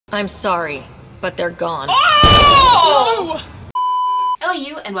I'm sorry, but they're gone. Oh! Hello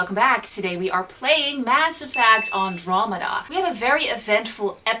you and welcome back. Today we are playing Mass Effect Andromeda. We had a very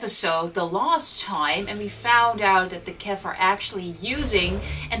eventful episode the last time and we found out that the Kett are actually using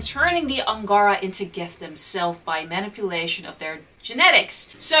and turning the Angara into Geth themselves by manipulation of their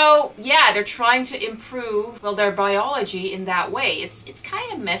genetics. So yeah, they're trying to improve, well, their biology in that way. It's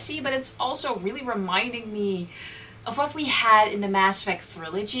kind of messy, but it's also really reminding me of what we had in the Mass Effect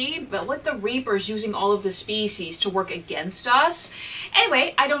trilogy, but with the Reapers using all of the species to work against us.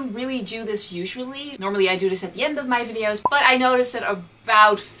 Anyway, I don't really do this usually. Normally I do this at the end of my videos, but I noticed that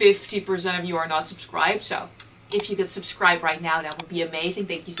about 50% of you are not subscribed, so if you could subscribe right now, that would be amazing.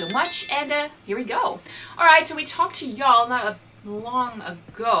 Thank you so much, and here we go. Alright, so we talked to Jarl not long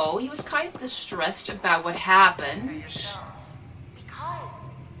ago. He was kind of distressed about what happened.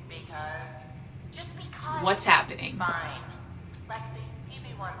 What's happening? Fine. Lexi,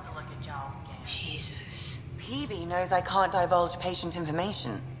 Phoebe wants to look at y'all's skin. Jesus. Phoebe knows I can't divulge patient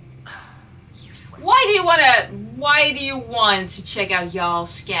information. Why do you want to check out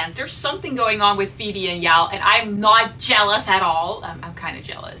Yal's scans? There's something going on with Phoebe and Yal, and I'm not jealous at all. I'm kind of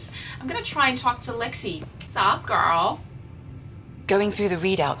jealous. I'm gonna try and talk to Lexi. What's up, girl? Going through the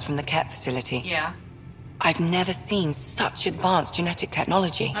readouts from the Kett facility. Yeah. I've never seen such advanced genetic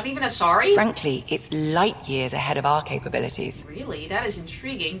technology. Not even Asari? Frankly, it's light years ahead of our capabilities. Really? That is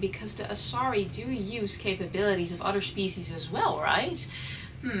intriguing, because the Asari do use capabilities of other species as well, right?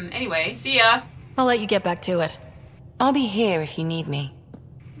 Anyway, see ya. I'll let you get back to it. I'll be here if you need me.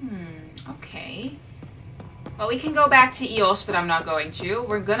 Okay. Well, we can go back to Eos, but I'm not going to.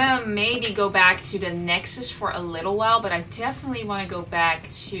 We're gonna maybe go back to the Nexus for a little while, but I definitely want to go back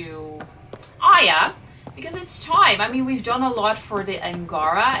to Aya. Because it's time. I mean, we've done a lot for the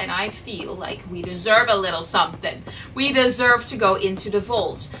Angara, and I feel like we deserve a little something. We deserve to go into the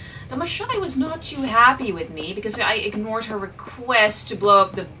vault. The Mashai was not too happy with me because I ignored her request to blow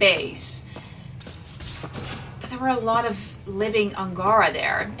up the base. But there were a lot of living Angara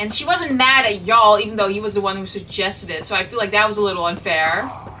there. And she wasn't mad at Jarl, even though he was the one who suggested it. So I feel like that was a little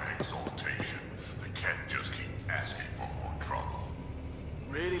unfair.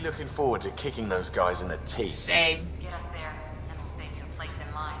 Really looking forward to kicking those guys in the teeth. Same. Get us there, and we'll save you a place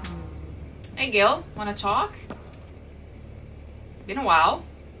in line. Hey Gil, wanna talk? Been a while.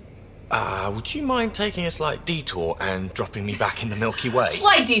 Would you mind taking a slight detour and dropping me back in the Milky Way?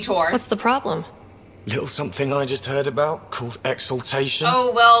 Slight detour. What's the problem? Little something I just heard about called exaltation.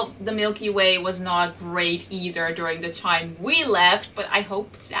 Oh, well, the Milky Way was not great either during the time we left, but I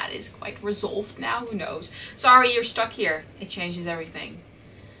hope that is quite resolved now. Who knows? Sorry, you're stuck here. It changes everything.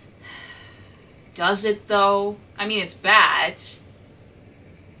 Does it though? I mean, it's bad,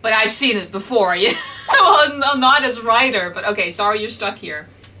 but I've seen it before. Yeah, well, not as Ryder, but okay. Sorry, you're stuck here.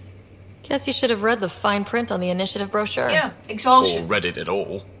 Guess you should have read the fine print on the initiative brochure. Yeah, exhaustion. Or read it at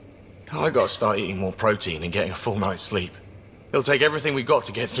all. I gotta start eating more protein and getting a full night's sleep. It'll take everything we got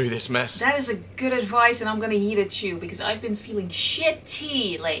to get through this mess. That is a good advice, and I'm gonna heed it too, because I've been feeling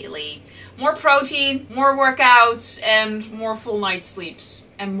shitty lately. More protein, more workouts, and more full night sleeps,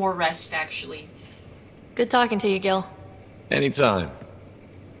 and more rest actually. Good talking to you, Gil. Anytime.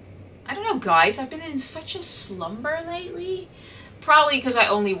 I don't know, guys. I've been in such a slumber lately. Probably because I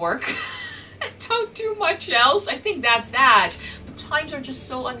only work. I don't do much else. I think that's that. But times are just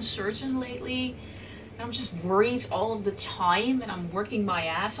so uncertain lately. And I'm just worried all of the time. And I'm working my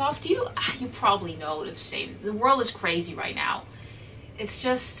ass off. You probably know the same. The world is crazy right now. It's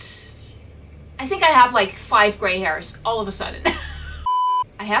just... I think I have like 5 gray hairs all of a sudden.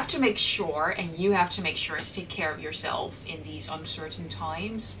 I have to make sure, and you have to make sure, to take care of yourself in these uncertain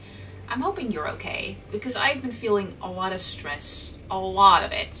times. I'm hoping you're okay, because I've been feeling a lot of stress, a lot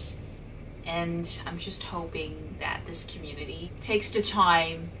of it. And I'm just hoping that this community takes the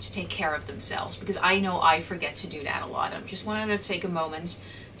time to take care of themselves, because I know I forget to do that a lot. I'm just wanting to take a moment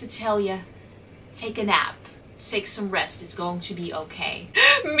to tell you, take a nap, take some rest, it's going to be okay.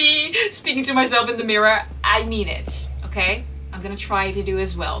 Me speaking to myself in the mirror, I mean it, okay? I'm gonna try to do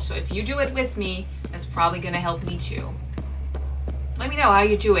as well. So if you do it with me, that's probably gonna help me too. Let me know how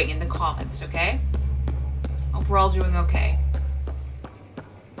you're doing in the comments, okay? Hope we're all doing okay.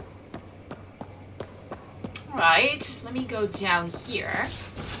 Alright, let me go down here.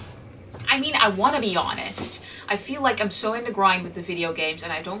 I mean, I want to be honest. I feel like I'm so in the grind with the video games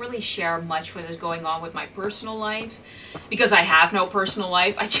and I don't really share much what is going on with my personal life. Because I have no personal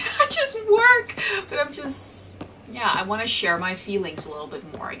life. I just work. But I'm just... yeah, I want to share my feelings a little bit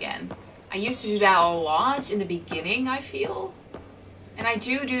more again. I used to do that a lot in the beginning, I feel. And I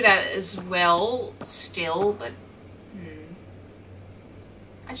do that as well still, but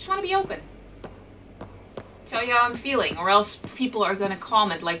I just want to be open. Tell you how I'm feeling, or else people are gonna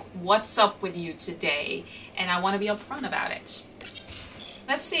comment like, what's up with you today? And I want to be upfront about it.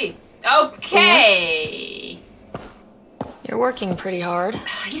 Let's see. Okay. You're working pretty hard.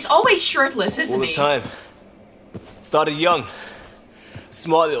 He's always shirtless, isn't he? All the time. Started young.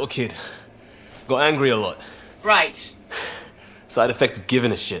 Smart little kid. Got angry a lot. Right. Side effect of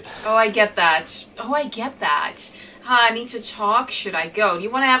giving a shit. Oh, I get that. Oh, I get that. I need to talk. Should I go? Do you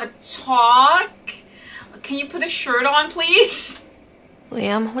want to have a talk? Can you put a shirt on, please?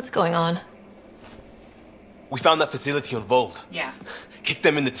 Liam, what's going on? We found that facility on Vold. Yeah. Kicked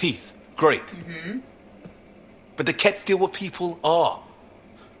them in the teeth. Great. But the Kett still what people are.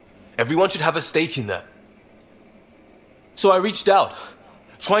 Everyone should have a stake in that. So I reached out,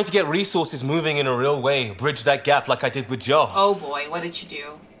 trying to get resources moving in a real way, bridge that gap like I did with Jar. Oh boy, what did you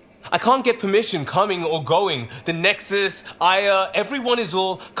do? I can't get permission coming or going. The Nexus, Aya, everyone is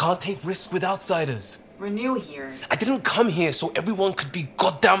all can't take risks with outsiders. We're new here. I didn't come here so everyone could be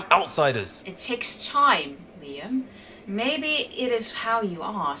goddamn outsiders. It takes time, Liam. Maybe it is how you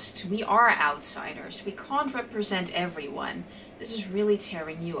asked. We are outsiders. We can't represent everyone. This is really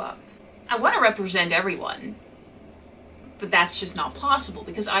tearing you up. I want to represent everyone. But that's just not possible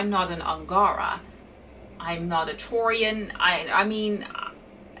because I'm not an Angara. I'm not a Taurian. I mean,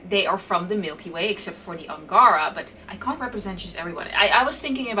 they are from the Milky Way except for the Angara, but I can't represent just everyone. I was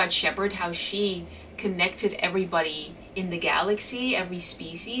thinking about Shepard, how she connected everybody in the galaxy, every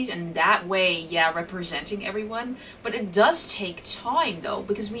species, and that way, yeah, representing everyone. But it does take time though,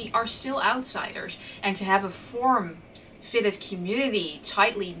 because we are still outsiders, and to have a form-fitted community,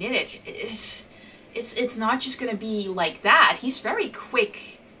 tightly knitted, it's not just gonna be like that. He's very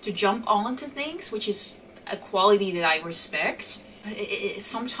quick to jump onto things, which is a quality that I respect.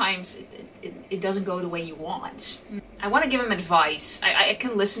 Sometimes it doesn't go the way you want. I want to give him advice. I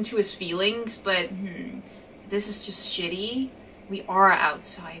can listen to his feelings, but this is just shitty. We are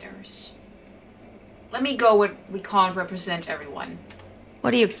outsiders. Let me go with we can't represent everyone. What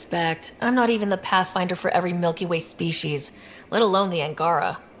do you expect? I'm not even the Pathfinder for every Milky Way species, let alone the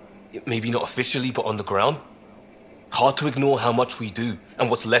Angara. Maybe not officially, but on the ground. Hard to ignore how much we do and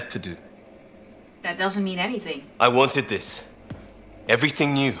what's left to do. That doesn't mean anything. I wanted this.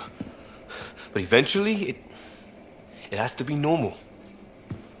 Everything new. But eventually, it has to be normal.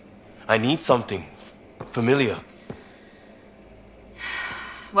 I need something familiar.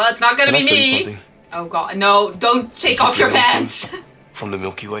 Well, it's not gonna Can be I show you me. something? Oh god, no, don't take off your pants. From the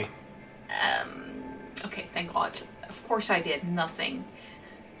Milky Way? Okay, thank god. Of course I did. Nothing.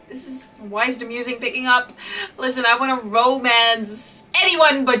 Why is the music picking up? Listen, I want to romance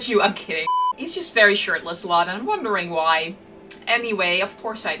anyone but you. I'm kidding. He's just very shirtless a lot, and I'm wondering why. Anyway, of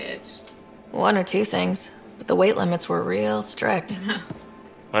course I did. One or two things, but the weight limits were real strict.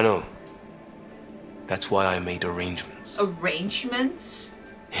 I know. That's why I made arrangements. Arrangements?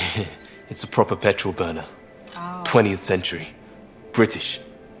 It's a proper petrol burner. Oh. 20th century. British.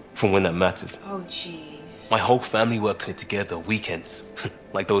 From when that mattered. Oh, jeez. My whole family worked on it together, weekends.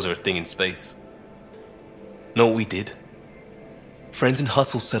 Like those are a thing in space. Know what we did? Friends in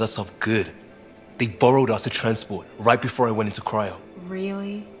Hustle set us up good. They borrowed us a transport right before I went into cryo.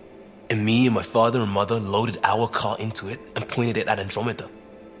 Really? And me and my father and mother loaded our car into it and pointed it at Andromeda.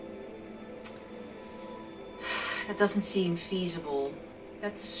 That doesn't seem feasible.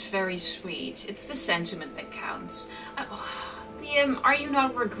 That's very sweet. It's the sentiment that counts. Liam, are you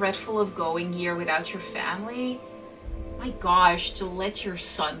not regretful of going here without your family? My gosh, to let your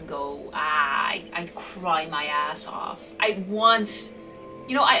son go, I'd cry my ass off. I want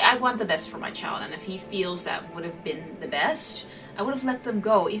the best for my child, and if he feels that would have been the best, I would have let them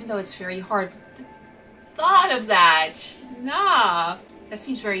go, even though it's very hard. The thought of that, nah, that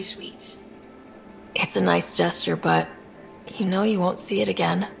seems very sweet. It's a nice gesture, but you know you won't see it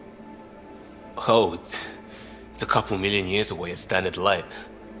again. Oh, it's a couple million years away at standard light.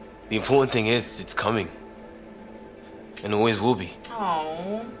 The important thing is, it's coming. And always will be.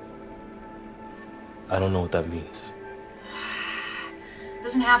 Oh. I don't know what that means.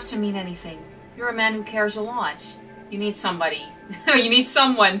 Doesn't have to mean anything. You're a man who cares a lot. You need somebody. You need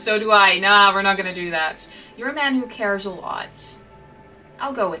someone, so do I. Nah, we're not gonna do that. You're a man who cares a lot.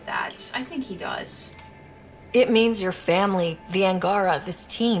 I'll go with that. I think he does. It means your family, the Angara, this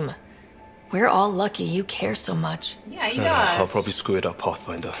team. We're all lucky you care so much. Yeah, he does. I'll probably screw it up,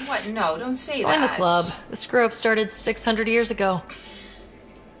 Pathfinder. What? No, don't say Join that. the club. The screw-up started 600 years ago.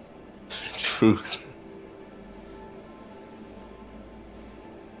 Truth.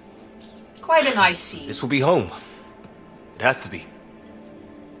 Quite a nice scene. This will be home. It has to be.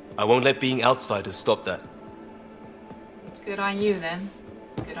 I won't let being outsiders stop that. Good on you, then.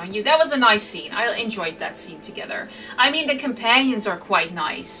 Good Good on you. That was a nice scene. I enjoyed that scene together. I mean, the companions are quite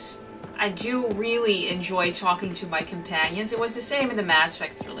nice. I do really enjoy talking to my companions. It was the same in the Mass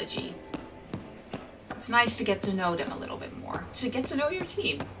Effect trilogy. It's nice to get to know them a little bit more. To get to know your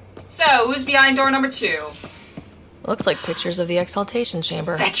team. So, who's behind door number 2? Looks like pictures of the exaltation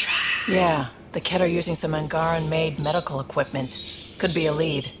chamber. Vetra! Yeah, the Kett are using some Angaran-made medical equipment. Could be a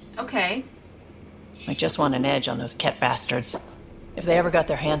lead. Okay. I just want an edge on those Kett bastards. If they ever got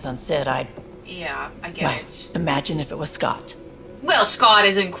their hands on Sid, I'd... Yeah, I get it. Imagine if it was Scott. Well, Scott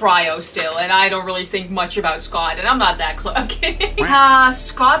is in cryo still, and I don't really think much about Scott, and I'm not that close. Okay.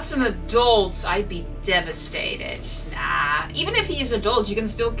 Scott's an adult. I'd be devastated. Nah. Even if he is adult, you can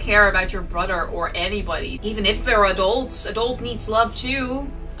still care about your brother or anybody. Even if they're adults, adult needs love too.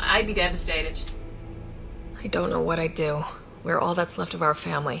 I'd be devastated. I don't know what I'd do. We're all that's left of our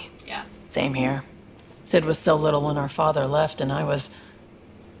family. Yeah. Same here. Sid was so little when our father left, and I was...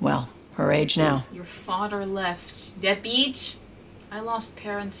 well, her age now. Your father left. Deadbeat? I lost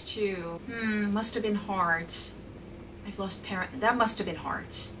parents too. Must have been hard. I've lost parents. That must have been hard.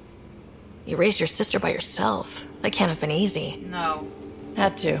 You raised your sister by yourself. That can't have been easy. No.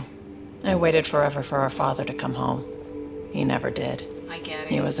 Had to. I waited forever for our father to come home. He never did. I get it.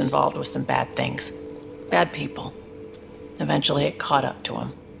 He was involved with some bad things. Bad people. Eventually it caught up to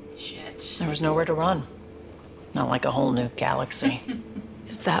him. Shit. There was nowhere to run. Not like a whole new galaxy.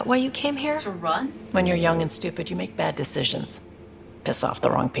 Is that why you came here? To run? When you're young and stupid, you make bad decisions. Piss off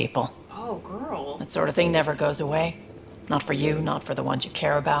the wrong people. Oh, girl. That sort of thing never goes away. Not for you, not for the ones you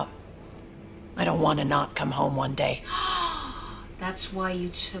care about. I don't want to not come home one day. That's why you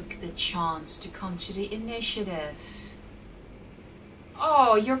took the chance to come to the initiative.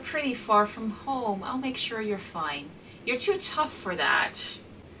 Oh, you're pretty far from home. I'll make sure you're fine. You're too tough for that.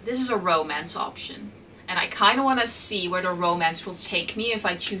 This is a romance option. And I kind of want to see where the romance will take me if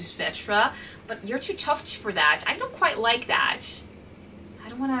I choose Vetra. But you're too tough for that. I don't quite like that. I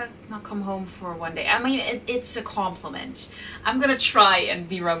don't want to not come home for one day. I mean, it's a compliment. I'm going to try and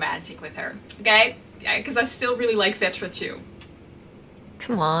be romantic with her. Okay? Because I still really like Vetra too.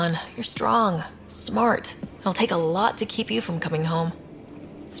 Come on, you're strong, smart. It'll take a lot to keep you from coming home.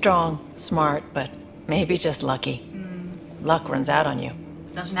 Strong, smart, but maybe just lucky. Luck runs out on you.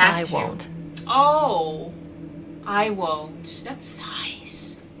 Doesn't have to. I won't. Oh, I won't. That's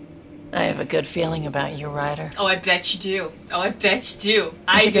nice. I have a good feeling about you, Ryder. Oh, I bet you do. Oh, I bet you do.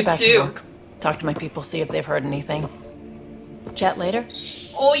 I should do get back to too. work. Talk to my people, see if they've heard anything. Chat later?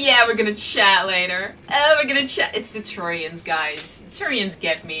 Oh yeah, we're gonna chat later. Oh, we're gonna chat. It's the Turians, guys. The Turians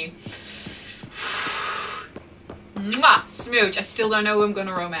get me. Mwah! Smooch. I still don't know who I'm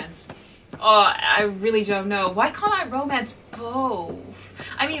gonna romance. Oh, I really don't know. Why can't I romance both?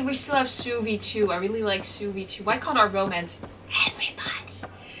 I mean, we still have Suvi too. I really like Suvi too. Why can't I romance everybody?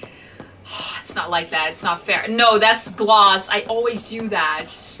 Oh, it's not like that. It's not fair. No, that's gloss. I always do that.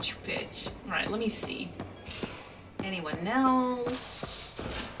 Stupid. Alright, let me see. Anyone else?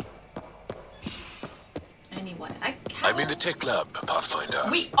 Anyone? I'm in the tech lab, Pathfinder.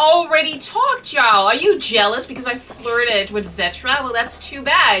 We already talked, Zhao. Are you jealous because I flirted with Vetra? Well, that's too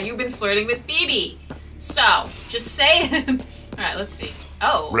bad. You've been flirting with BB. So, just say it. Alright, let's see.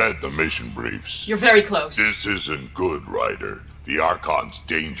 Oh. Read the mission briefs. You're very close. This isn't good, Ryder. The Archon's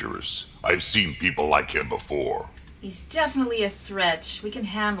dangerous. I've seen people like him before. He's definitely a threat. We can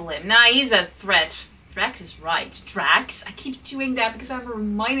handle him. Nah, he's a threat. Drax is right. Drax? I keep doing that because I'm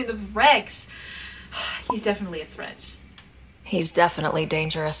reminded of Rex. He's definitely a threat. He's definitely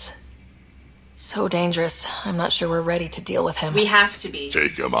dangerous. So dangerous, I'm not sure we're ready to deal with him. We have to be.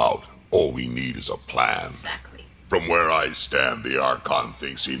 Take him out. All we need is a plan. Exactly. From where I stand, the Archon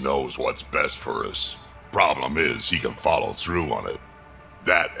thinks he knows what's best for us. Problem is, he can follow through on it.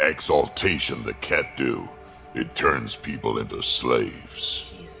 That exaltation the Kett do, it turns people into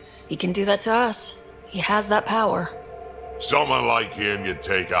slaves. Jesus. He can do that to us. He has that power. Someone like him you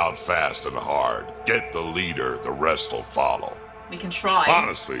take out fast and hard. Get the leader, the rest will follow. We can try.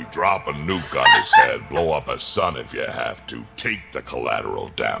 Honestly, drop a nuke on his head, blow up a sun if you have to. Take the collateral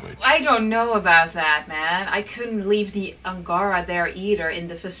damage. I don't know about that, man. I couldn't leave the Angara there either in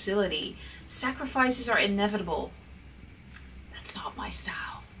the facility. Sacrifices are inevitable. That's not my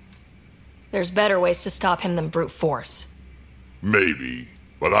style. There's better ways to stop him than brute force. Maybe,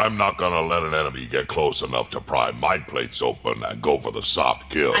 but I'm not gonna let an enemy get close enough to pry my plates open and go for the soft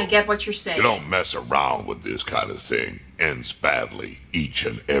kill. I get what you're saying. You don't mess around with this kind of thing. Ends badly, each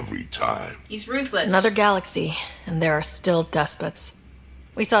and every time. He's ruthless. Another galaxy, and there are still despots.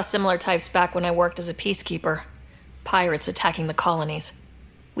 We saw similar types back when I worked as a peacekeeper. Pirates attacking the colonies.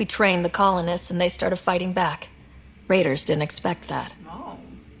 We trained the colonists and they started fighting back. Raiders didn't expect that. Oh.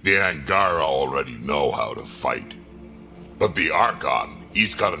 The Angara already know how to fight. But the Archon,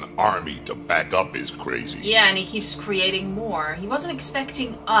 he's got an army to back up his crazy. Yeah, and he keeps creating more. He wasn't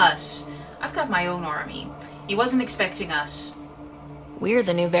expecting us. I've got my own army. He wasn't expecting us. We're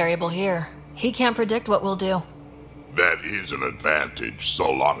the new variable here. He can't predict what we'll do. That is an advantage, so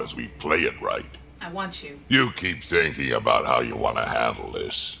long as we play it right. I want to. You keep thinking about how you want to handle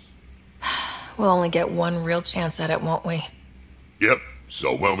this. We'll only get one real chance at it, won't we? Yep,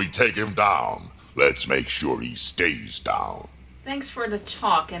 so when we take him down, let's make sure he stays down. Thanks for the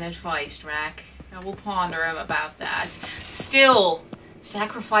talk and advice, Drac. I will ponder about that. Still,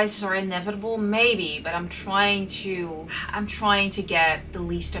 sacrifices are inevitable, maybe, but I'm trying to get the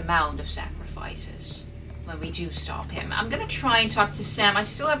least amount of sacrifices when we do stop him. I'm gonna try and talk to Sam. I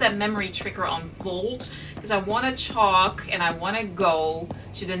still have that memory trigger on Volt, because I want to talk and I want to go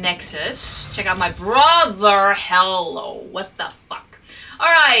to the Nexus. Check out my brother. Hello. What the fuck?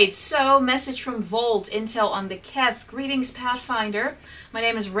 Alright, so message from Volt, intel on the Kett. Greetings, Pathfinder. My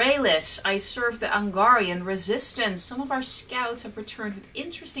name is Raylis. I serve the Angarian Resistance. Some of our scouts have returned with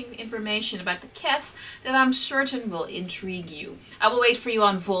interesting information about the Kett that I'm certain will intrigue you. I will wait for you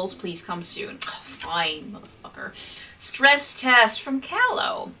on Volt. Please come soon. Oh, fine, motherfucker. Stress test from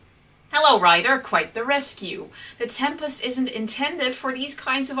Callow. Hello, Ryder. Quite the rescue. The Tempest isn't intended for these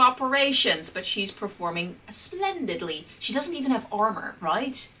kinds of operations, but she's performing splendidly. She doesn't even have armor,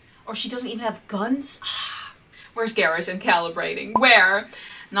 right? Or she doesn't even have guns? Where's Garrison calibrating? Where?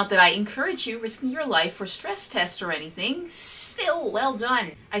 Not that I encourage you risking your life for stress tests or anything. Still, well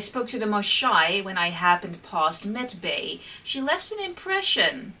done. I spoke to the Moshai when I happened past Met Bay. She left an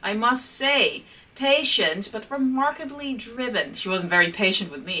impression, I must say. Patient, but remarkably driven. She wasn't very patient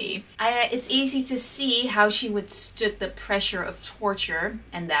with me. It's easy to see how she withstood the pressure of torture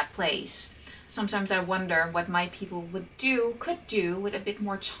and that place. Sometimes I wonder what my people could do with a bit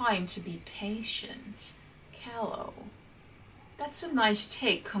more time to be patient. Callow. That's a nice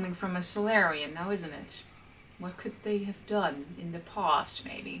take coming from a Solarian now, isn't it? What could they have done in the past,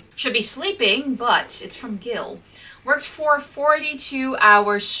 maybe? Should be sleeping, but it's from Gil. Worked for 42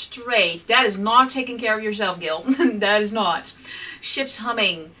 hours straight. That is not taking care of yourself, Gil. That is not. Ship's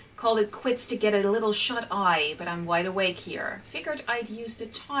humming. Called it quits to get a little shut-eye, but I'm wide awake here. Figured I'd use the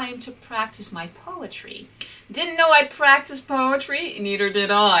time to practice my poetry. Didn't know I practiced poetry? Neither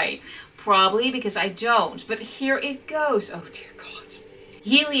did I. Probably because I don't, but here it goes. Oh dear God.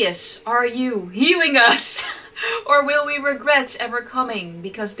 Helios, are you healing us? Or will we regret ever coming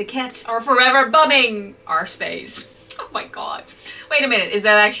because the Kett are forever bumming our space? Oh my God. Wait a minute, is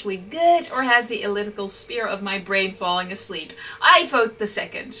that actually good or has the elliptical spear of my brain falling asleep? I vote the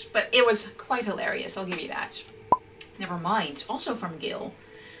second, but it was quite hilarious, I'll give you that. Never mind, also from Gil.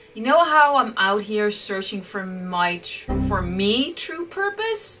 You know how I'm out here searching for me true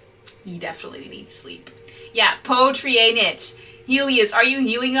purpose? He definitely needs sleep. Yeah, poetry ain't it. Helios, are you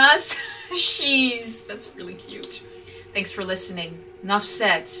healing us? Sheesh, that's really cute. Thanks for listening. Enough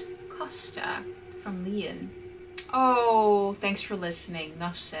said. Costa from Liam. Oh, thanks for listening.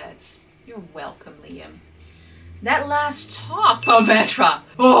 Enough said. You're welcome, Liam. That last talk from Vetra.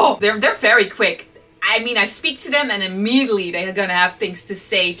 Oh, they're very quick. I mean, I speak to them and immediately they're gonna have things to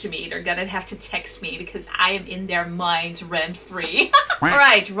say to me. They're gonna have to text me because I am in their minds rent-free.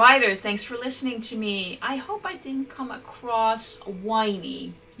 Alright, Ryder, thanks for listening to me. I hope I didn't come across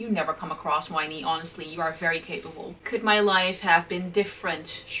whiny. You never come across whiny, honestly. You are very capable. Could my life have been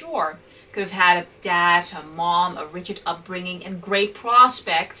different? Sure. Could have had a dad, a mom, a rigid upbringing, and great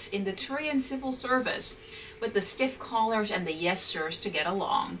prospects in the Turian civil service, with the stiff collars and the yes sirs to get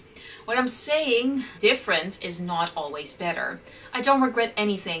along. What I'm saying, different is not always better. I don't regret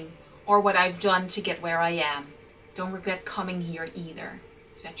anything, or what I've done to get where I am. Don't regret coming here either.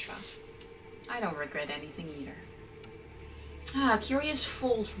 Vetra. I don't regret anything either. Ah, Curious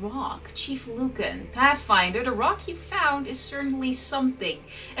Fold Rock. Chief Lucan. Pathfinder, the rock you found is certainly something.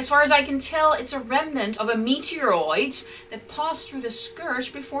 As far as I can tell, it's a remnant of a meteoroid that passed through the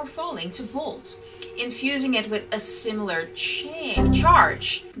Scourge before falling to Volt, infusing it with a similar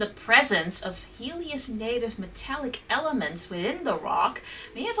charge. The presence of Helios native metallic elements within the rock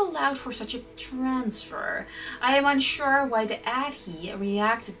may have allowed for such a transfer. I am unsure why the Adhi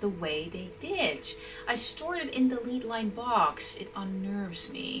reacted the way they did. I stored it in the lead line box. It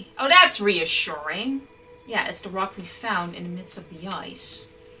unnerves me. Oh, that's reassuring. Yeah, it's the rock we found in the midst of the ice.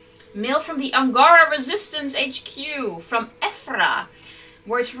 Mail from the Angara Resistance HQ from Ephra.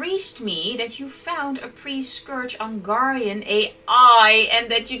 Words reached me that you found a pre-Scourge Angarian AI and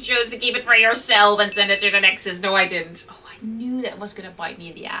that you chose to keep it for yourself and send it to the Nexus. No, I didn't. Oh, I knew that was gonna bite me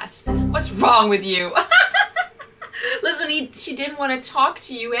in the ass. What's wrong with you? Listen, she didn't want to talk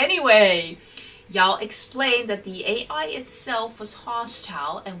to you anyway. Y'all explained that the AI itself was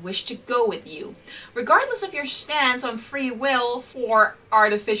hostile and wished to go with you. Regardless of your stance on free will for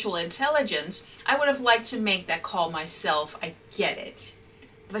artificial intelligence, I would have liked to make that call myself. I get it.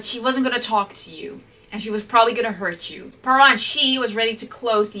 But she wasn't going to talk to you. And she was probably going to hurt you. Paran, she was ready to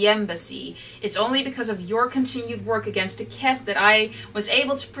close the embassy. It's only because of your continued work against the Kett that I was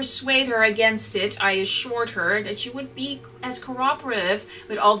able to persuade her against it. I assured her that you would be as cooperative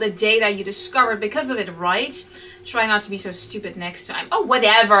with all the data you discovered because of it, right? Try not to be so stupid next time. Oh,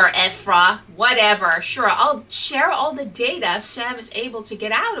 whatever, Ephra. Whatever. Sure, I'll share all the data Sam is able to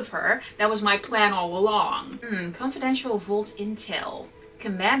get out of her. That was my plan all along. Confidential Vault intel.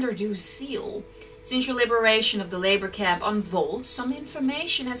 Commander Ducille. Since your liberation of the labor camp on Volt, some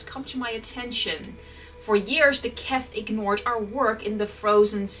information has come to my attention. For years, the Kett ignored our work in the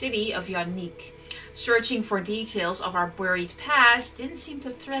frozen city of Yannick. Searching for details of our buried past didn't seem to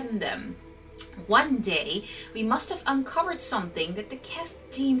threaten them. One day, we must have uncovered something that the Kett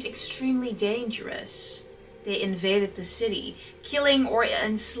deemed extremely dangerous. They invaded the city, killing or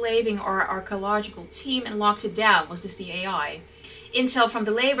enslaving our archaeological team and locked it down. Was this the AI? Intel from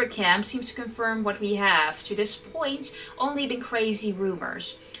the labor camp seems to confirm what we have. To this point, only been crazy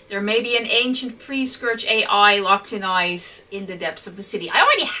rumors. There may be an ancient pre-scourge AI locked in ice in the depths of the city. I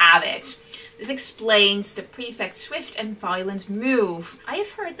already have it. This explains the prefect's swift and violent move. I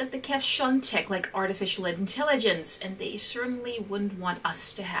have heard that the Kett shun tech like artificial intelligence, and they certainly wouldn't want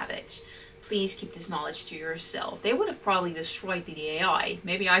us to have it. Please keep this knowledge to yourself. They would have probably destroyed the AI.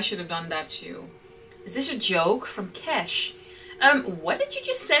 Maybe I should have done that too. Is this a joke from Kesh? What did you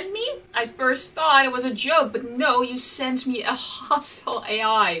just send me? I first thought it was a joke, but no, you sent me a hostile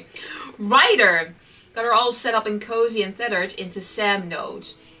AI. Ryder! Got her all set up and cozy and tethered into Sam node.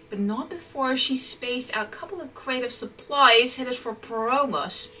 But not before she spaced out a couple of creative supplies headed for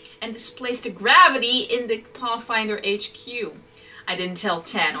Poromos and displaced the gravity in the Pathfinder HQ. I didn't tell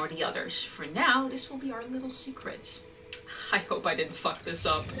Tan or the others. For now, this will be our little secret. I hope I didn't fuck this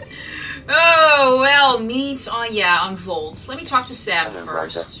up. Oh, well, meet on Volts. Let me talk to Sam Ellen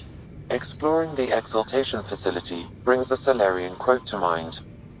first. Ryder. Exploring the exaltation facility brings a Solarian quote to mind.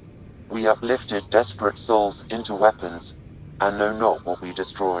 We uplifted desperate souls into weapons, and know not what we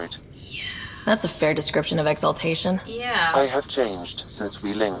destroyed. That's a fair description of exaltation. Yeah. I have changed since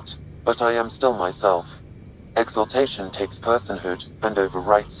we linked, but I am still myself. Exaltation takes personhood and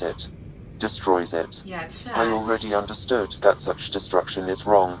overwrites it. Destroys it. Yeah, it's sad. I already understood that such destruction is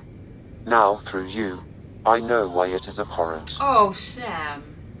wrong. Now, through you, I know why it is abhorrent. Oh, Sam.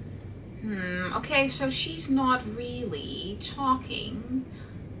 Okay, so she's not really talking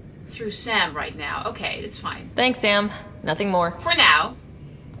through Sam right now. Okay, it's fine. Thanks, Sam. Nothing more. For now.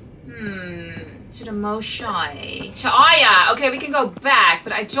 To the most shy. To Aya. Okay, we can go back,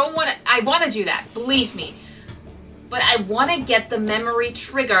 but I don't want to... I want to do that, believe me. But I want to get the memory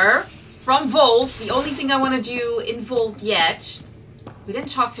trigger from Volt. The only thing I want to do in Volt yet. We didn't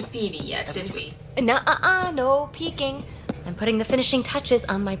talk to Phoebe yet, did we? No peeking. I'm putting the finishing touches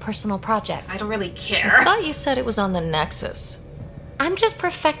on my personal project. I don't really care. I thought you said it was on the Nexus. I'm just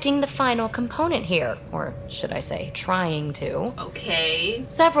perfecting the final component here. Or should I say, trying to. Okay.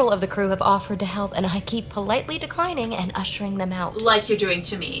 Several of the crew have offered to help, and I keep politely declining and ushering them out. Like you're doing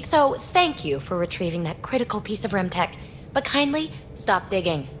to me. So, thank you for retrieving that critical piece of Remtech. But kindly, stop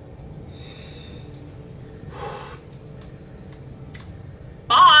digging.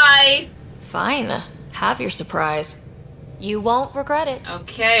 Bye! Fine. Have your surprise. You won't regret it.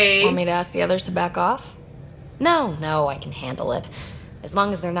 Okay. Want me to ask the others to back off? No, I can handle it. As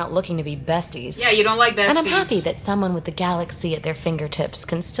long as they're not looking to be besties. Yeah, you don't like besties. And I'm happy that someone with the galaxy at their fingertips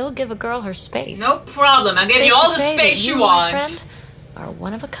can still give a girl her space. No problem. I'll give you all the space you want. My friend, are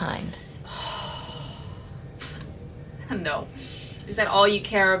one of a kind. No. Is that all you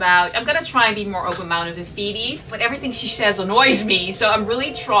care about? I'm gonna try and be more open-minded with Phoebe, but everything she says annoys me, so I'm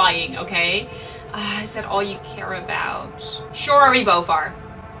really trying, okay? Is that all you care about? Sure, we both are.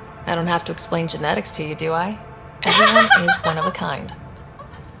 I don't have to explain genetics to you, do I? Everyone is one of a kind.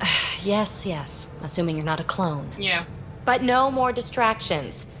 Yes. Assuming you're not a clone. Yeah. But no more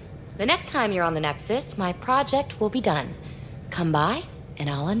distractions. The next time you're on the Nexus, my project will be done. Come by, and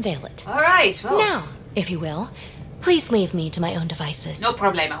I'll unveil it. All right, well... Now, if you will, please leave me to my own devices. No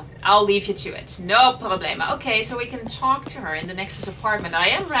problemo. I'll leave you to it. No problemo. Okay, so we can talk to her in the Nexus apartment. I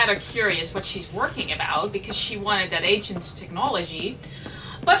am rather curious what she's working about, because she wanted that ancient technology.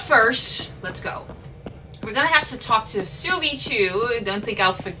 But first, let's go. We're gonna have to talk to Sylvie too. Don't think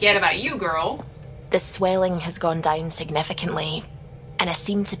I'll forget about you, girl. The swelling has gone down significantly, and I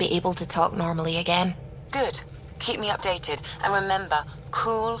seem to be able to talk normally again. Good. Keep me updated, and remember,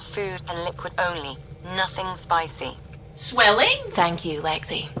 cool food and liquid only. Nothing spicy. Swelling? Thank you,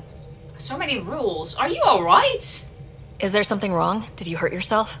 Lexi. So many rules. Are you alright? Is there something wrong? Did you hurt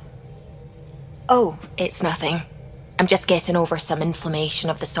yourself? Oh, it's nothing. I'm just getting over some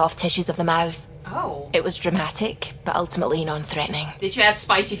inflammation of the soft tissues of the mouth. Oh. It was dramatic, but ultimately non-threatening. Did you add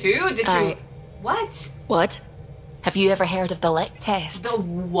spicy food? Did you... What? What? Have you ever heard of the lick test? The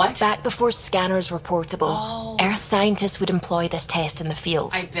what? Back before scanners were portable, Earth scientists would employ this test in the field.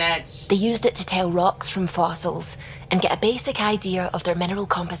 I bet. They used it to tell rocks from fossils and get a basic idea of their mineral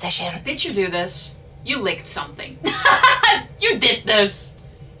composition. Did you do this? You licked something. You did this.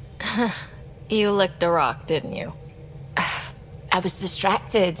 You licked a rock, didn't you? I was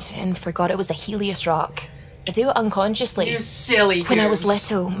distracted and forgot it was a Helios rock. I do it unconsciously. You silly When I was goose.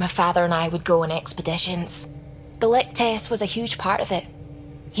 little, my father and I would go on expeditions. The lick test was a huge part of it.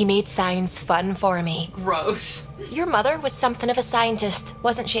 He made science fun for me. Gross. Your mother was something of a scientist,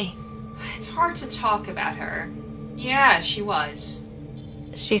 wasn't she? It's hard to talk about her. Yeah, she was.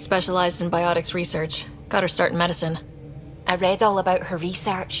 She specialized in biotics research. Got her start in medicine. I read all about her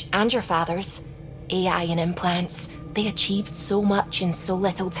research, and your father's. AI and implants. They achieved so much in so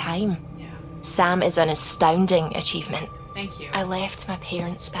little time. Yeah. Sam is an astounding achievement. Thank you. I left my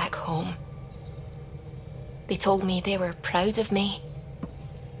parents back home. They told me they were proud of me,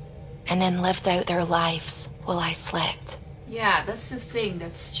 and then lived out their lives while I slept. Yeah, that's the thing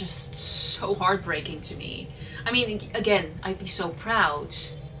that's just so heartbreaking to me. I mean, again, I'd be so proud,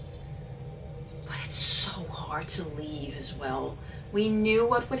 but it's so hard to leave as well. We knew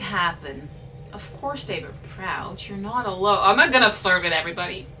what would happen. Of course they were proud. You're not alone. I'm not gonna flirt with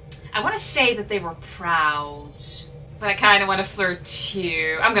everybody. I want to say that they were proud, but I kind of want to flirt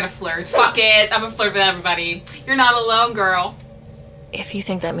too. I'm gonna flirt. Fuck it. I'm gonna flirt with everybody. You're not alone, girl. If you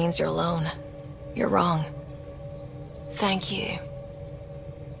think that means you're alone, you're wrong. Thank you.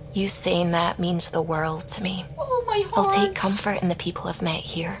 You saying that means the world to me. Oh, my heart. I'll take comfort in the people I've met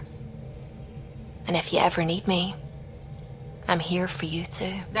here. And if you ever need me, I'm here for you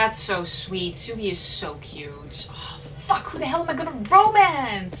too. That's so sweet. Suvi is so cute. Oh, fuck, who the hell am I gonna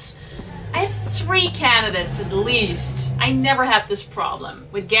romance? I have 3 candidates at least. I never had this problem.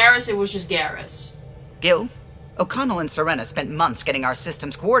 With Garrus, it was just Garrus. Gil, O'Connell and Serena spent months getting our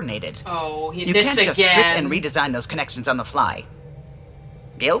systems coordinated. Oh, You this can't again. just strip and redesign those connections on the fly.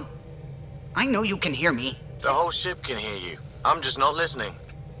 Gil? I know you can hear me. The whole ship can hear you. I'm just not listening.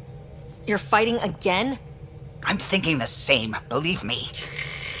 You're fighting again? I'm thinking the same, believe me.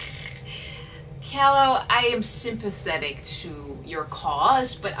 Callow, I am sympathetic to your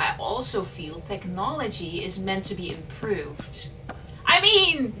cause, but I also feel technology is meant to be improved. I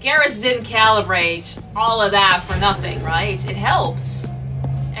mean, Garrus didn't calibrate all of that for nothing, right? It helps.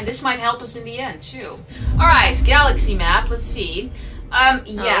 And this might help us in the end, too. Alright, galaxy map, let's see. Yeah.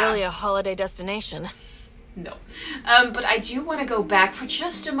 Not really a holiday destination. No. But I do want to go back for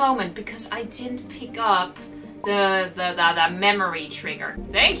just a moment because I didn't pick up the memory trigger.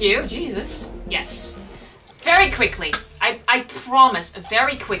 Thank you, Jesus. Yes. Very quickly. I promise,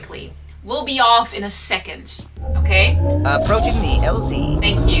 very quickly. We'll be off in a second. Okay? Approaching the LZ.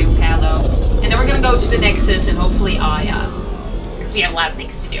 Thank you, Callow. And then we're gonna go to the Nexus and hopefully Aya. Because we have a lot of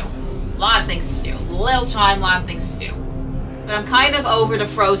things to do. A lot of things to do. Little time, a lot of things to do. But I'm kind of over the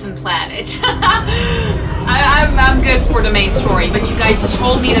frozen planet. I'm good for the main story, but you guys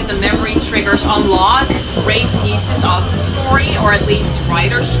told me that the memory triggers unlock great pieces of the story, or at least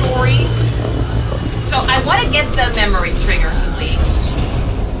Ryder's story. So I want to get the memory triggers at least.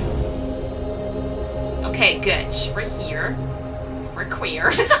 Okay, good. We're here. We're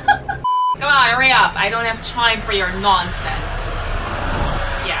queer. Come on, hurry up. I don't have time for your nonsense.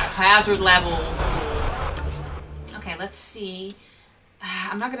 Yeah, hazard level. Okay, let's see.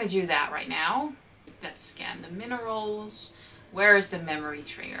 I'm not gonna do that right now. Let's scan the minerals. Where is the memory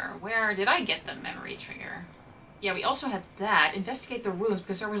trigger? Where did I get the memory trigger? Yeah, we also had that. Investigate the ruins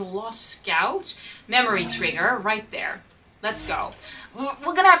because there was a lost scout. Memory trigger right there. Let's go.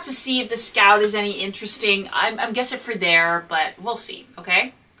 We're gonna have to see if the scout is any interesting. I'm guessing for there, but we'll see,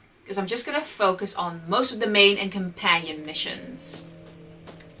 okay? Because I'm just gonna focus on most of the main and companion missions.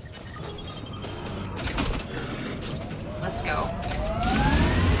 Let's go.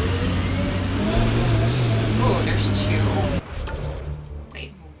 Oh, there's 2.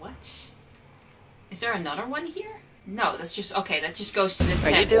 Wait, what? Is there another one here? No, that's just, okay, that just goes to the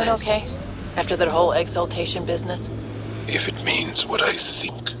tent. Are you doing list. okay? After that whole exaltation business? If it means what I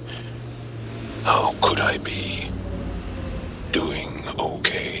think, how could I be doing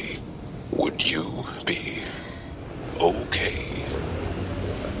okay? Would you be okay?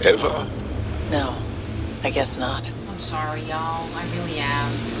 Ever? No. I guess not. I'm sorry, y'all. I really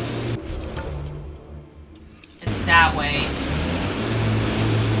am. It's that way.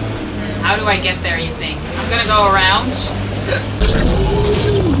 How do I get there, you think? I'm gonna go around.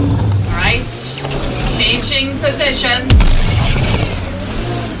 Alright. Changing positions.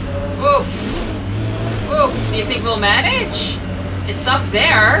 Oof. Oof. Do you think we'll manage? It's up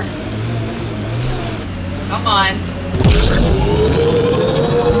there. Come on.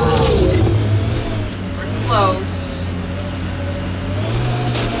 We're close.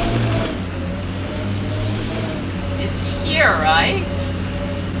 It's here, right?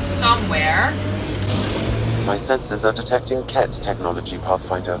 Somewhere. My sensors are detecting Kett technology,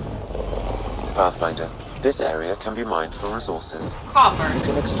 Pathfinder. Pathfinder, this area can be mined for resources. Copper. You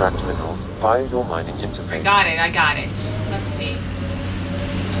can extract minerals via your mining interface. I got it. Let's see.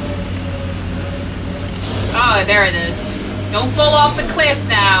 Oh, there it is. Don't fall off the cliff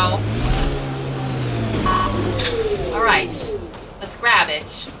now. Alright. Let's grab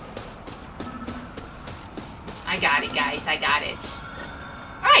it. I got it, guys. I got it.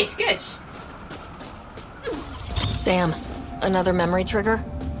 Alright, good. Sam, another memory trigger?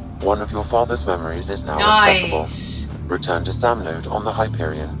 One of your father's memories is now Nice. accessible. Return to Sam node on the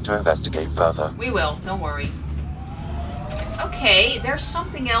Hyperion to investigate further. We will, don't worry. Okay, there's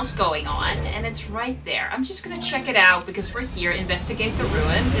something else going on, and it's right there. I'm just gonna check it out because we're here, investigate the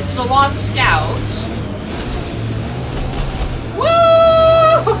ruins. It's the Lost Scouts. Woo!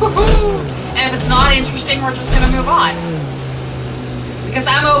 And if it's not interesting, we're just gonna move on. Because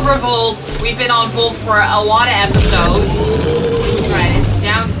I'm over Volt. We've been on Volt for a lot of episodes. Right, it's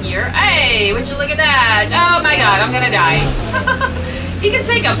down here. Hey, would you look at that? Oh my god, I'm gonna die. He can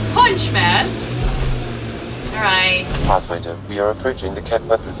take a punch, man. Alright. Pathfinder, we are approaching the Kett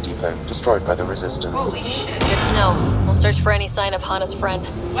weapons depot, destroyed by the Resistance. Holy shit. Good to know. We'll search for any sign of Hana's friend.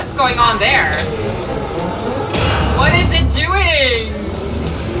 What's going on there? What is it doing?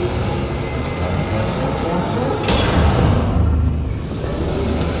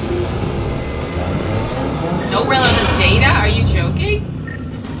 No relevant data? Are you joking?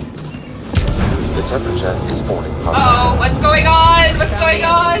 The temperature is falling. Uh-oh, what's going on? What's going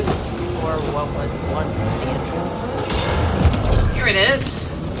on? Or what was once the entrance. Here it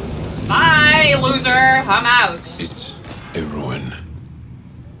is. Bye, loser. I'm out. It's a ruin.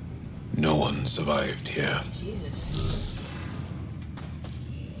 No one survived here. Jesus.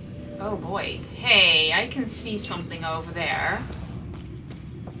 Oh boy. Hey, I can see something over there.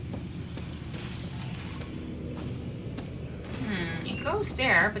 It goes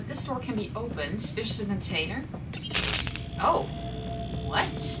there, but this door can be opened. There's a container. Oh.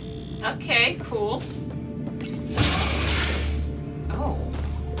 What? Okay, cool. Oh.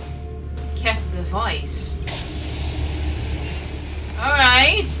 Kett device.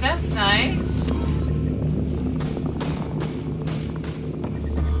 Alright, that's nice.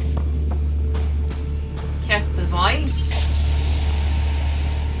 Kett device.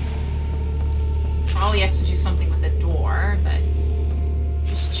 Probably have to do something with the door, but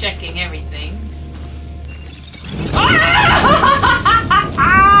just checking everything.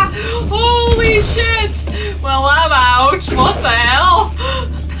 Ah! Holy shit! Well, I'm out. What the hell?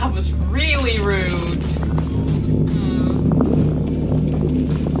 That was really rude.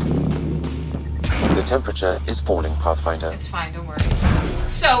 The temperature is falling, Pathfinder. It's fine, don't worry.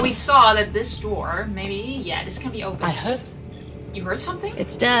 So we saw that this door, maybe, yeah, this can be opened. I heard. You heard something?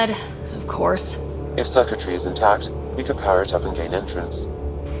 It's dead, of course. If circuitry is intact, we could power it up and gain entrance.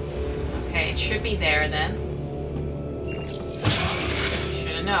 Okay, it should be there then.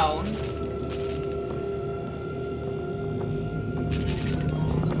 Should have known.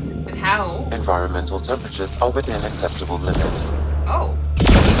 But how? Environmental temperatures are within acceptable limits. Oh.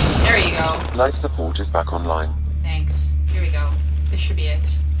 There you go. Life support is back online. Thanks. Here we go. This should be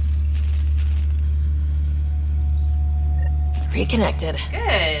it. Reconnected.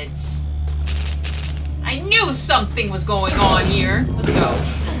 Good. I knew something was going on here. Let's go.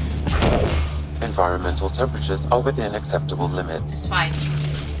 Environmental temperatures are within acceptable limits. It's fine.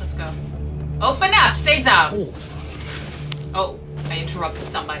 Let's go. Open up, Sesam. Oh, I interrupted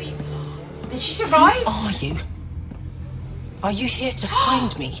somebody. Did she survive? Who are you? Are you here to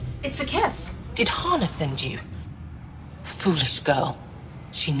find me? It's a Kett. Did Hana send you? Foolish girl.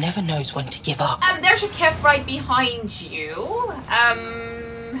 She never knows when to give up. There's a Kett right behind you.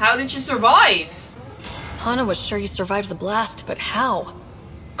 How did you survive? Hana was sure you survived the blast, but how?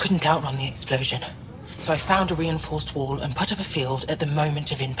 Couldn't outrun the explosion. So I found a reinforced wall and put up a field at the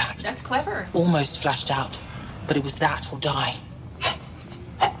moment of impact. That's clever. Almost flashed out, but it was that or die.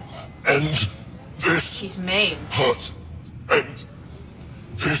 And this She's maimed. hurt. And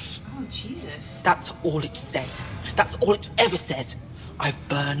this Oh, Jesus. That's all it says. That's all it ever says. I've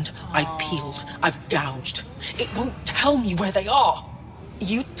burned, I've peeled, I've gouged. It won't tell me where they are.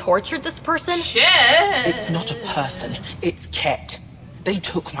 You tortured this person? Shit! It's not a person, it's Kett. They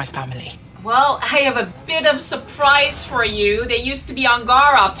took my family. Well, I have a bit of surprise for you. They used to be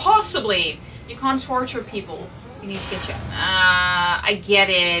Angara, possibly. You can't torture people. You need to get you. I get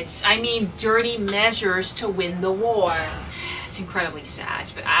it. I mean, dirty measures to win the war. It's incredibly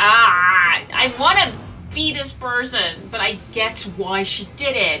sad, but I want to be this person, but I get why she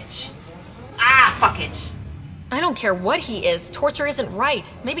did it. Fuck it. I don't care what he is. Torture isn't right.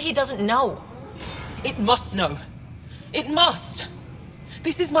 Maybe he doesn't know. It must know. It must.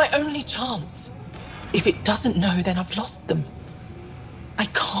 This is my only chance. If it doesn't know, then I've lost them. I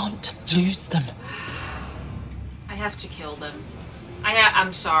can't lose them. I have to kill them.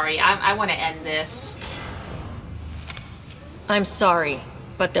 I'm sorry. I want to end this. I'm sorry,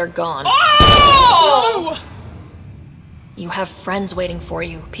 but they're gone. Oh! No! You have friends waiting for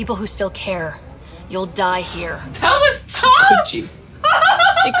you. People who still care. You'll die here. That was tough! Could you?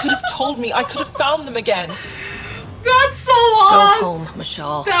 It could have told me. I could have found them again. That's a lot! Go home,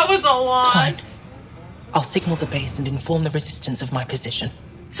 Michelle. That was a lot. Fine. I'll signal the base and inform the resistance of my position.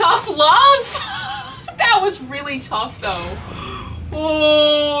 Tough love? That was really tough, though.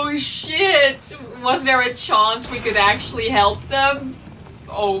 Oh, shit. Was there a chance we could actually help them?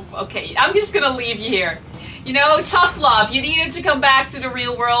 Oh, okay. I'm just gonna leave you here. You know, tough love. You needed to come back to the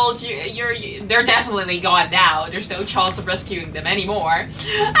real world. They're definitely gone now. There's no chance of rescuing them anymore.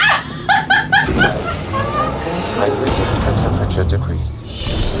 I predict a temperature decrease.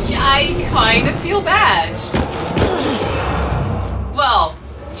 I kind of feel bad. Well,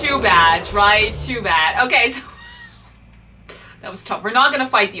 too bad, right? Too bad. Okay, so that was tough. We're not gonna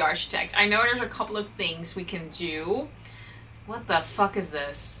fight the architect. I know there's a couple of things we can do. What the fuck is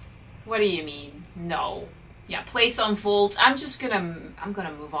this? What do you mean? No. Yeah, place on Volt. I'm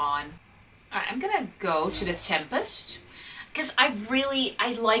gonna move on. Alright, I'm gonna go to the Tempest. Because I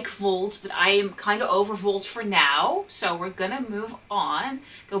like Volt, but I am kind of over Volt for now. So we're gonna move on.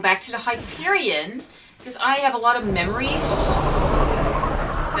 Go back to the Hyperion. Because I have a lot of memories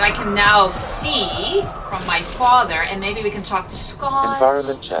that I can now see from my father. And maybe we can talk to Scott.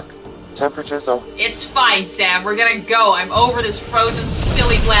 Environment check. Temperatures are... It's fine, Sam. We're gonna go. I'm over this frozen,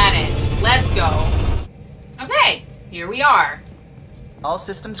 silly planet. Let's go. Okay, here we are. All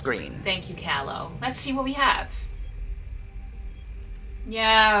systems green. Thank you, Callow. Let's see what we have.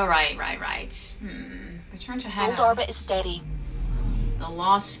 Yeah, right. Return to Hannah. Volt orbit is steady. The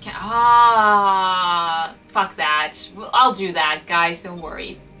lost fuck that. I'll do that, guys. Don't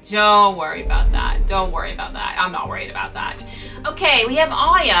worry. Don't worry about that. Don't worry about that. I'm not worried about that. Okay, we have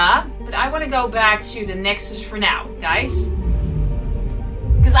Aya, but I want to go back to the Nexus for now, guys.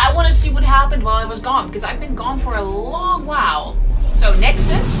 Because I want to see what happened while I was gone, because I've been gone for a long while. So,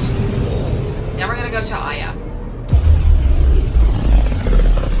 Nexus. Now we're going to go to Aya.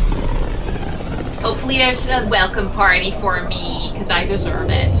 Hopefully there's a welcome party for me, because I deserve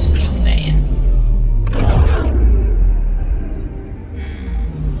it. Just saying.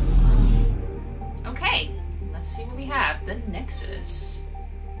 Okay, let's see what we have. The Nexus.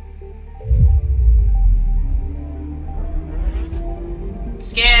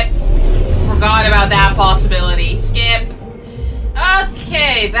 Skip. Forgot about that possibility. Skip.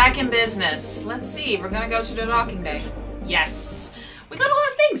 Okay, back in business. Let's see. We're gonna go to the docking bay. Yes. We got a lot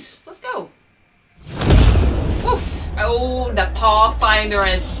of things. Let's go. Woof. Oh, the Pathfinder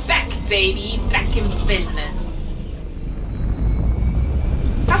is back, baby. Back in business.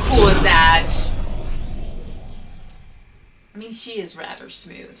 How cool is that? I mean, she is rather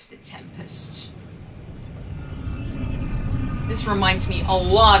smooth, the Tempest. This reminds me a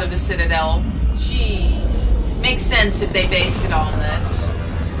lot of the Citadel. Jeez. Makes sense if they based it on this.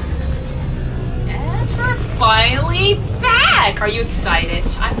 And we're finally back! Are you excited?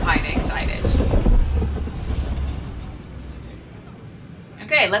 I'm kinda excited.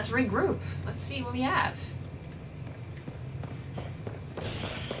 Okay, let's regroup. Let's see what we have.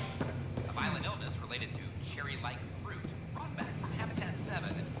 A violent illness related to cherry-like fruit brought back from Habitat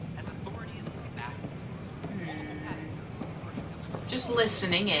 7 as authorities back. Just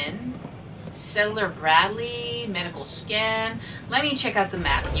listening in. Settler Bradley, medical scan. Let me check out the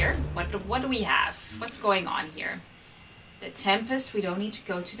map here. What do we have? What's going on here? The Tempest. We don't need to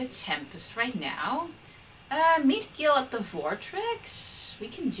go to the Tempest right now. Meet Gil at the Vortex. We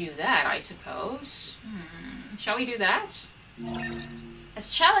can do that, I suppose. Shall we do that? Has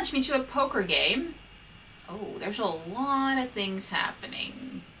challenged me to a poker game. Oh, there's a lot of things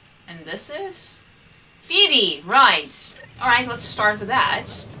happening. And this is? Phoebe, right. Alright, let's start with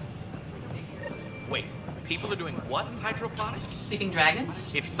that. Wait, people are doing what in hydroponics? Sleeping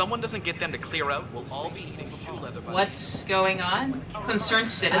dragons? If someone doesn't get them to clear out, we'll all be eating shoe leather by What's going on? Concerned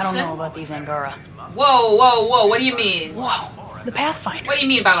citizen? I don't know about these Angara. Whoa, whoa, whoa, what do you mean? Whoa, it's the Pathfinder. What do you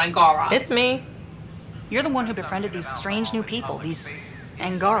mean about Angara? It's me. You're the one who befriended these strange new people, these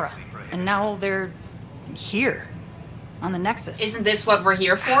Angara. And now they're here, on the Nexus. Isn't this what we're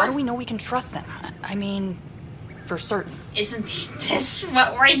here for? How do we know we can trust them? I mean, for certain. Isn't this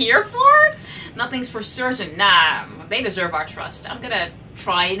what we're here for? Nothing's for certain. Nah, they deserve our trust. I'm gonna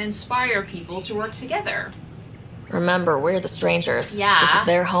try and inspire people to work together. Remember, we're the strangers. Yeah. This is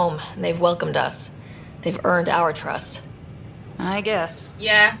their home, and they've welcomed us. They've earned our trust. I guess.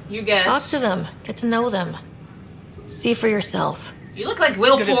 Yeah, you guess. Talk to them. Get to know them. See for yourself. You look like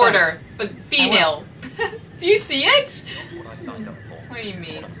Will Good Porter, advice. but female. Do you see it? what I signed up for. What do you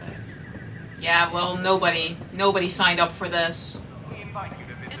mean? Yeah, well, nobody signed up for this.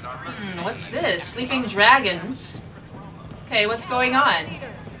 What's this? Sleeping dragons? Okay, what's going on?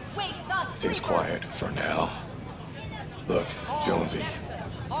 Seems quiet for now. Look, Jonesy.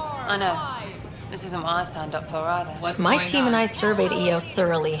 I know. This isn't what I signed up for either. What's My going team on? and I surveyed EOS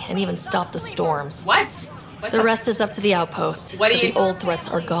thoroughly and even stopped the storms. What? What The rest is up to the outpost. What do but you- the old threats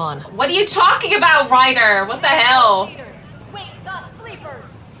are gone. What are you talking about, Ryder? What the hell?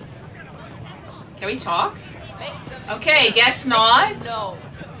 Can we talk? Okay, guess not. No.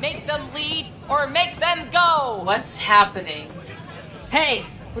 Make them lead or make them go. What's happening? Hey,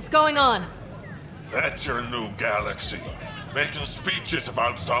 what's going on? That's your new galaxy. Making speeches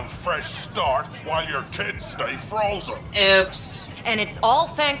about some fresh start while your kids stay frozen. Oops. And it's all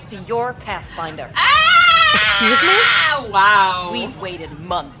thanks to your Pathfinder. Excuse me? Ah, wow. We've waited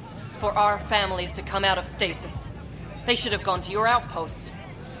months for our families to come out of stasis. They should have gone to your outpost.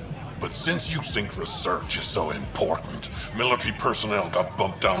 But since you think research is so important, military personnel got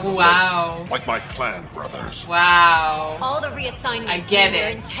bumped down the Wow. list. Like my clan brothers. Wow. All the reassignments. I get They're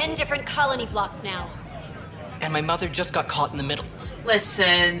it. in 10 different colony blocks now. And my mother just got caught in the middle.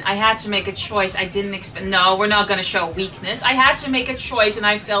 Listen, I had to make a choice. I didn't expect. No, we're not gonna show weakness. I had to make a choice, and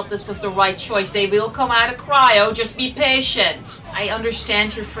I felt this was the right choice. They will come out of cryo. Just be patient. I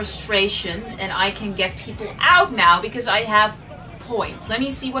understand your frustration, and I can get people out now because I have points. Let me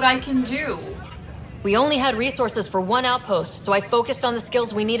see what I can do. We only had resources for one outpost, so I focused on the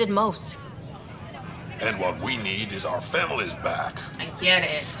skills we needed most. And what we need is our families back. I get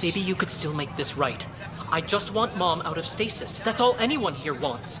it. Maybe you could still make this right. I just want Mom out of stasis. That's all anyone here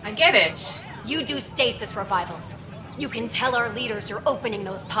wants. I get it. You do stasis revivals. You can tell our leaders you're opening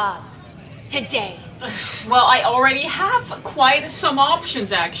those pods. Today. Well, I already have quite some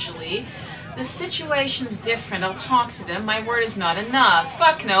options, actually. The situation's different. I'll talk to them. My word is not enough.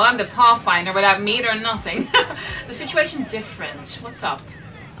 Fuck no, I'm the Pathfinder. Without me, they're nothing. The situation's different. What's up?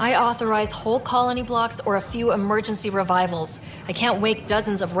 I authorize whole colony blocks or a few emergency revivals. I can't wake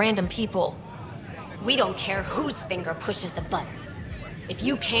dozens of random people. We don't care whose finger pushes the button. If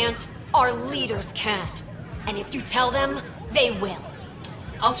you can't, our leaders can. And if you tell them, they will.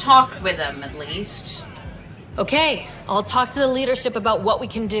 I'll talk with them, at least. Okay, I'll talk to the leadership about what we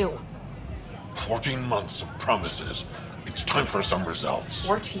can do. 14 months of promises. It's time for some results.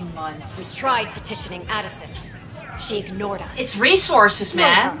 14 months. We tried petitioning Addison. She ignored us. It's resources,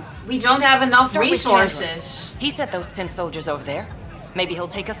 man. We don't have enough Start with resources. Candros. He sent those 10 soldiers over there. Maybe he'll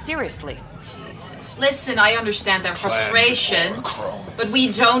take us seriously. Jesus. Listen, I understand their frustration, but we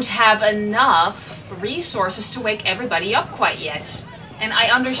don't have enough resources to wake everybody up quite yet. And I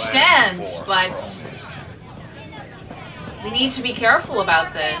understand, but we need to be careful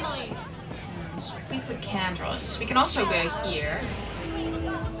about this. Speak with Kandros. We can also go here.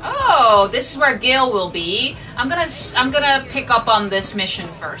 Oh, this is where Gil will be. I'm gonna pick up on this mission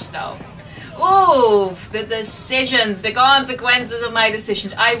first, though. Ooh, the decisions, the consequences of my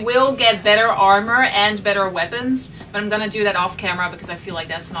decisions. I will get better armor and better weapons, but I'm gonna do that off camera because I feel like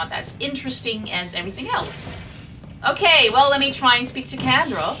that's not as interesting as everything else. Okay, well, let me try and speak to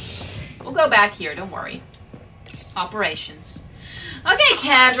Kandros. We'll go back here, don't worry. Operations. Okay,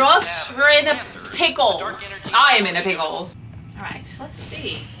 Kandros, we're in a pickle. I am in a pickle. Alright, let's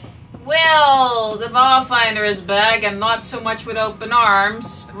see. Well, the Pathfinder is back and not so much with open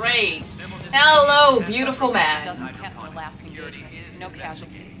arms. Great. Hello, beautiful man. No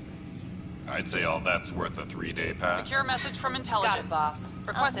casualties. I'd say all that's worth a 3-day pass. Secure message from intelligence. Got it, boss.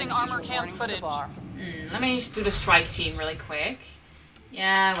 Requesting armor cam footage. Let me just do the strike team really quick.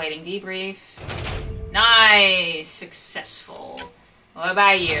 Yeah, waiting debrief. Nice! Successful. What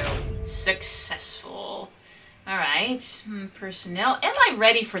about you? Successful. Alright. Personnel. Am I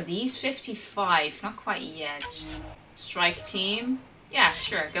ready for these 55? Not quite yet. Strike team. Yeah,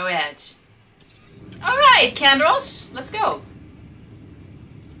 sure. Go ahead. Alright, Candros, let's go.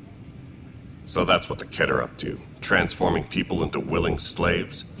 So that's what the Kett are up to. Transforming people into willing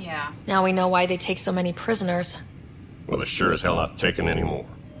slaves? Yeah. Now we know why they take so many prisoners. Well, they're sure as hell not taking any more.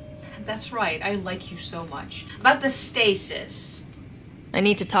 That's right, I like you so much. About the stasis. I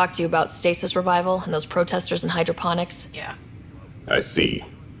need to talk to you about stasis revival and those protesters in hydroponics. Yeah. I see.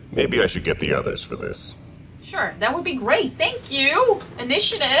 Maybe I should get the others for this. Sure, that would be great. Thank you.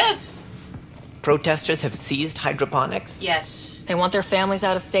 Initiative. Protesters have seized hydroponics? Yes. They want their families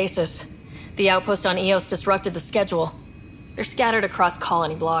out of stasis. The outpost on Eos disrupted the schedule. They're scattered across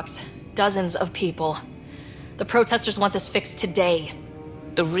colony blocks. Dozens of people. The protesters want this fixed today.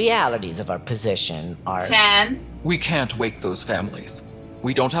 The realities of our position are... 10. We can't wake those families.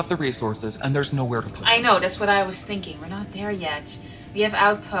 We don't have the resources, and there's nowhere to put them. I know, that's what I was thinking. We're not there yet. We have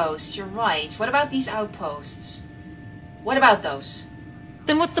outposts, you're right. What about these outposts? What about those?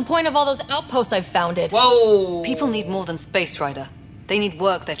 Then what's the point of all those outposts I've founded? Whoa! People need more than space, Ryder. They need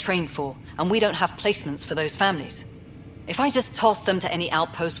work they're trained for, and we don't have placements for those families. If I just toss them to any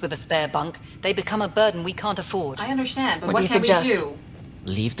outpost with a spare bunk, they become a burden we can't afford. I understand, but What what do you can suggest? we do?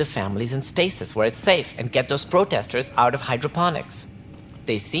 Leave the families in stasis where it's safe and get those protesters out of hydroponics.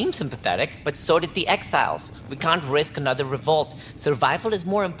 They seem sympathetic, but so did the exiles. We can't risk another revolt. Survival is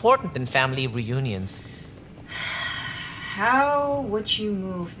more important than family reunions. How would you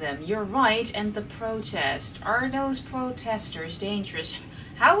move them? You're right, and the protest. Are those protesters dangerous?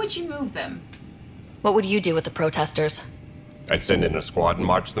 How would you move them? What would you do with the protesters? I'd send in a squad and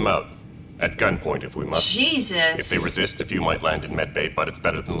march them out. At gunpoint if we must. Jesus! If they resist, a few might land in medbay, but it's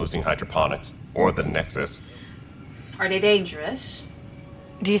better than losing hydroponics. Or the Nexus. Are they dangerous?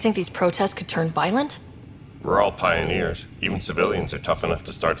 Do you think these protests could turn violent? We're all pioneers. Even civilians are tough enough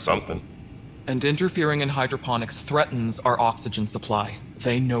to start something. And interfering in hydroponics threatens our oxygen supply.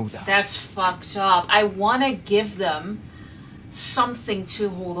 They know that. That's fucked up. I want to give them something to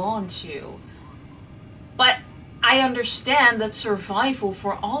hold on to. But I understand that survival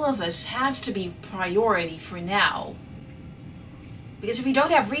for all of us has to be priority for now. Because if we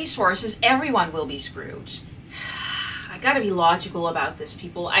don't have resources, everyone will be screwed. I gotta be logical about this,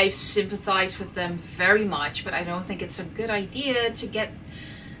 people. I've sympathized with them very much, but I don't think it's a good idea to get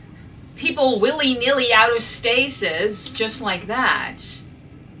people willy-nilly out of stasis just like that.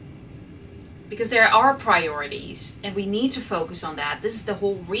 Because there are priorities, and we need to focus on that. This is the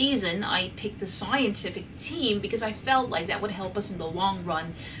whole reason I picked the scientific team, because I felt like that would help us in the long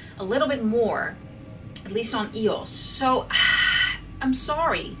run a little bit more, at least on Eos. So, I'm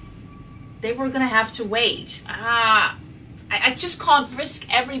sorry. They were gonna have to wait. I just can't risk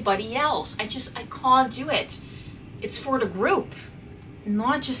everybody else. I can't do it. It's for the group,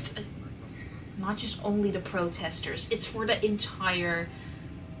 not just only the protesters. It's for the entire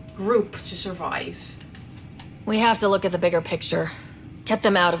group to survive. We have to look at the bigger picture. Get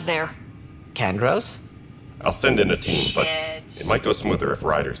them out of there. Candros? I'll send in a team, but it might go smoother if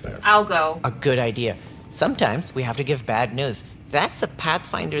Ryder's there. I'll go. A good idea. Sometimes we have to give bad news. That's a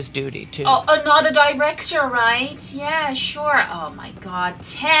Pathfinder's duty, too. Oh, not a director, right? Yeah, sure. Oh my god.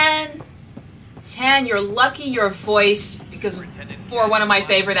 10, you're lucky your voice, because for one of my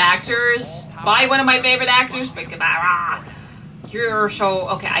favorite actors, by one of my favorite actors, because you're so...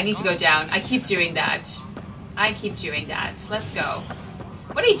 Okay, I need to go down. I keep doing that. Let's go.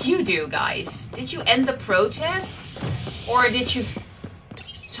 What did you do, guys? Did you end the protests? Or did you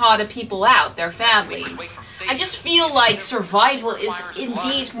thaw the people out, their families? I just feel like survival is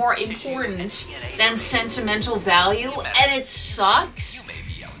indeed more important than sentimental value, and it sucks.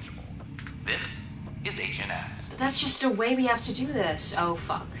 This is HNS. But that's just the way we have to do this. Oh,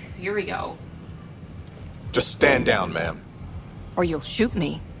 fuck. Here we go. Just stand down, ma'am. Or you'll shoot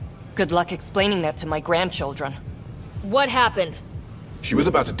me. Good luck explaining that to my grandchildren. What happened? She was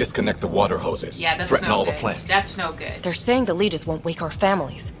about to disconnect the water hoses. Yeah, that's threaten no all good. the plants. That's no good. They're saying the leaders won't wake our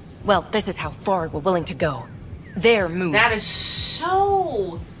families. Well, this is how far we're willing to go. Their move. That is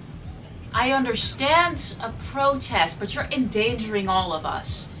so... I understand a protest, but you're endangering all of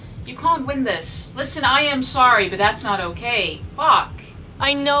us. You can't win this. Listen, I am sorry, but that's not okay. Fuck.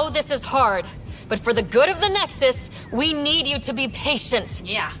 I know this is hard, but for the good of the Nexus, we need you to be patient.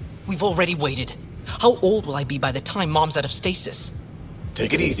 Yeah. We've already waited. How old will I be by the time Mom's out of stasis?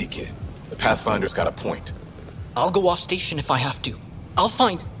 Take it easy, kid. The Pathfinder's got a point. I'll go off station if I have to. I'll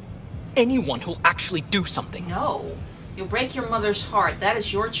find anyone who'll actually do something. No. You'll break your mother's heart. That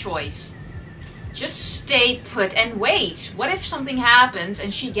is your choice. Just stay put and wait. What if something happens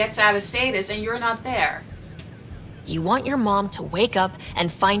and she gets out of status and you're not there? You want your mom to wake up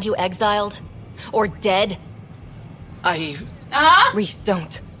and find you exiled? Or dead? I... Reese,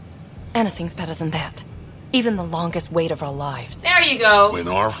 don't. Anything's better than that. Even the longest wait of our lives. There you go. When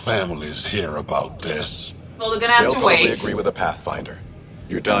our families hear about this... Well, they're gonna have They'll to probably wait. agree with the Pathfinder.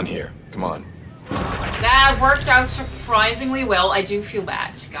 You're done here. Come on. That worked out surprisingly well. I do feel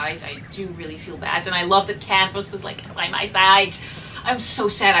bad, guys. I do really feel bad. And I love that Candros was like by my side. I'm so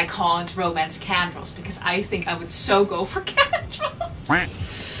sad I can't romance Candros because I think I would so go for Candros.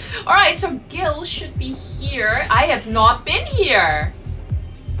 Alright, so Gil should be here. I have not been here.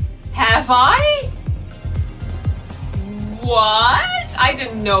 Have I? What? I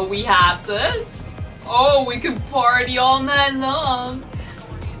didn't know we had this. Oh, we can party all night long.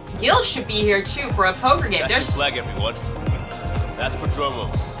 Gil should be here too for a poker game. That's your flag, everyone. That's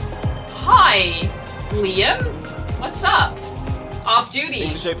Prodromos. Hi, Liam. What's up? Off duty.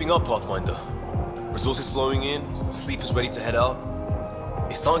 Things are shaping up, Pathfinder. Resources flowing in, sleep is ready to head out.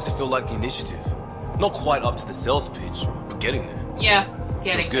 It's starting to feel like the initiative. Not quite up to the sales pitch, but getting there. Yeah,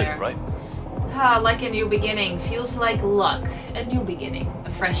 getting Feels good, there. right? Ah, like a new beginning. Feels like luck. A new beginning. A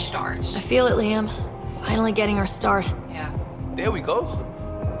fresh start. I feel it, Liam. Finally getting our start. Yeah. There we go.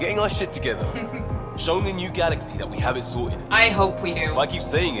 Getting our shit together. Showing a new galaxy that we have it sorted. I hope we do. If I keep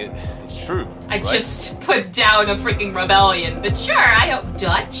saying it, it's true. I right? just put down a freaking rebellion. But sure, I hope.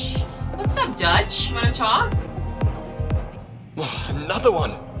 Dutch? What's up, Dutch? Wanna talk? Another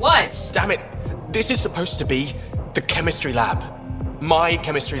one. What? Damn it. This is supposed to be the chemistry lab. My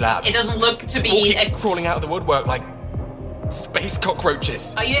chemistry lab. It doesn't look to All be keep crawling out of the woodwork like space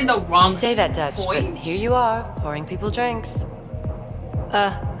cockroaches. Are you in the wrong You say that, Dutch, point? but here you are, pouring people drinks.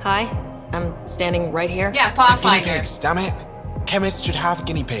 Hi. I'm standing right here. Yeah, Guinea Pathfinder. pigs, damn it. Chemists should have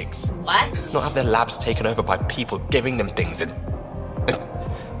guinea pigs. What? Not have their labs taken over by people giving them things and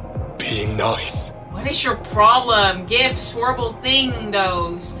being nice. What is your problem? Gifts, horrible thing,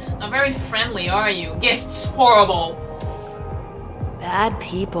 those. Not very friendly, are you? Gifts, horrible. Bad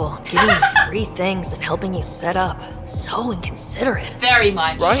people giving you free things and helping you set up. So inconsiderate. Very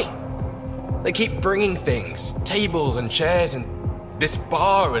much. Right? They keep bringing things. Tables and chairs and this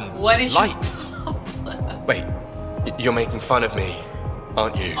bar and What is lights. Wait, you're making fun of me,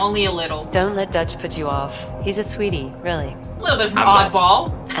 aren't you? Only a little. Don't let Dutch put you off. He's a sweetie, really. A little bit of an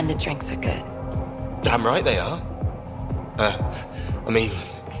oddball. And the drinks are good. Damn right they are. I mean...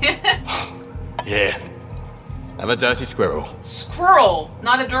 yeah. I'm a dirty squirrel. Squirrel,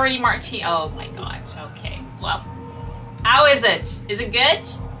 not a dirty martini. Oh my god. Okay. Well, how is it? Is it good?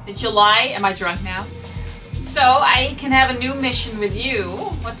 Did you lie? Am I drunk now? So I can have a new mission with you.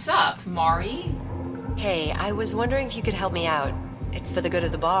 What's up, Mari? Hey, I was wondering if you could help me out. It's for the good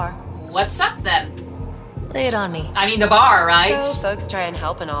of the bar. What's up then? Lay it on me. I mean the bar, right? So folks try and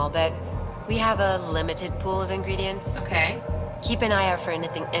help and all, but we have a limited pool of ingredients. Okay. Keep an eye out for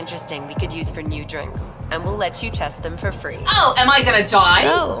anything interesting we could use for new drinks, and we'll let you test them for free. Oh, am I gonna die?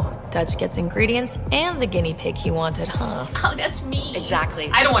 So, Dutch gets ingredients and the guinea pig he wanted, huh? Oh, that's me. Exactly.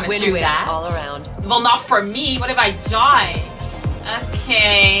 I don't want to do Win-win that. all around. Well, not for me. What if I die?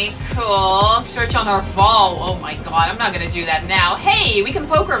 Okay, cool. Search on our vault. Oh my god, I'm not gonna do that now. Hey, we can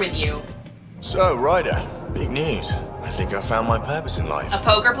poker with you. So, Ryder, big news. I think I found my purpose in life. A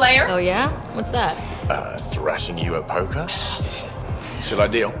poker player? Oh yeah? What's that? Thrashing you at poker? Should I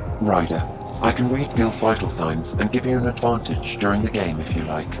deal? Ryder, I can read Gil's vital signs and give you an advantage during the game if you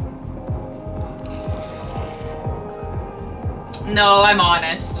like. No, I'm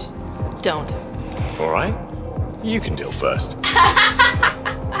honest. Don't. Alright. You can deal first.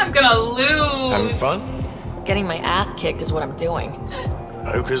 I'm gonna lose. Having fun? Getting my ass kicked is what I'm doing.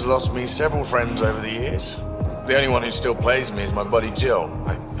 Poker's lost me several friends over the years. The only one who still plays me is my buddy Jill.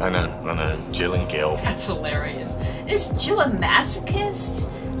 I know, Jill and Gil. That's hilarious. Is Jill a masochist?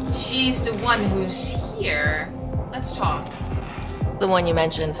 She's the one who's here. Let's talk. The one you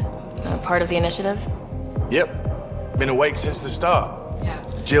mentioned. Part of the initiative? Yep. Been awake since the start. Yeah.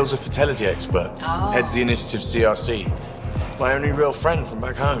 Jill's a fertility expert. Oh. Heads the initiative CRC. My only real friend from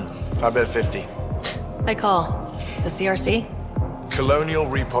back home. I bet 50. I call. The CRC? Colonial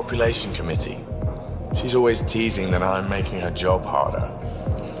Repopulation Committee. She's always teasing that I'm making her job harder.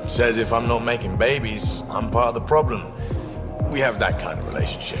 Says if I'm not making babies, I'm part of the problem. We have that kind of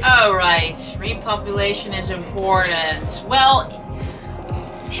relationship. Oh, right. Repopulation is important. Well,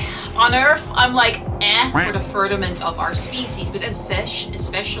 on Earth, I'm like, for the furtherment of our species, but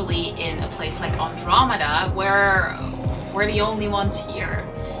especially in a place like Andromeda, where we're the only ones here.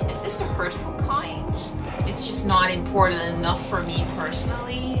 Is this the hurtful kind? It's just not important enough for me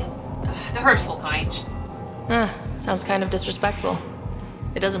personally. The hurtful kind. Sounds kind of disrespectful.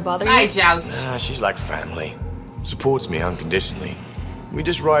 It doesn't bother you? I doubt. Nah, she's like family. Supports me unconditionally. We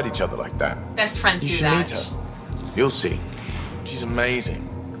just ride each other like that. Best friends You do should that. meet her. You'll see. She's amazing.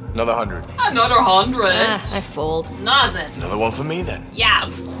 Another 100. Another 100. I fold. Nothing. Another one for me then. Yeah,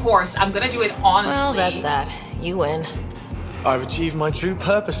 of course. I'm gonna do it honestly. Well, that's that. You win. I've achieved my true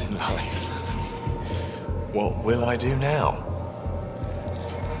purpose in life. What will I do now?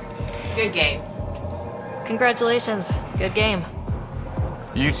 Good game. Congratulations. Good game.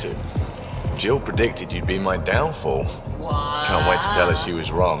 You two. Jill predicted you'd be my downfall. What? Can't wait to tell her she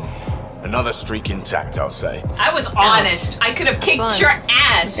was wrong. Another streak intact, I'll say. I was honest. I could have kicked your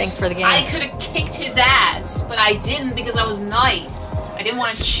ass. Thanks for the game. I could have kicked his ass, but I didn't because I was nice. I didn't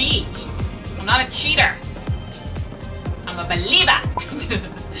want to cheat. I'm not a cheater. I'm a believer.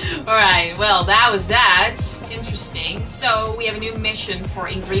 Alright, well, that was that. Interesting. So, we have a new mission for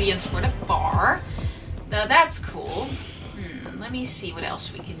ingredients for the bar. Now, that's cool. Let me see what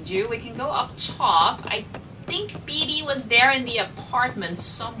else we can do. We can go up top. I think BB was there in the apartment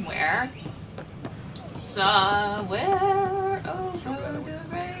somewhere. Somewhere over the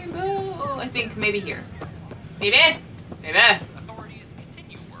rainbow. I think maybe here. BB? BB?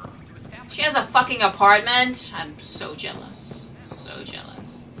 She has a fucking apartment. I'm so jealous. So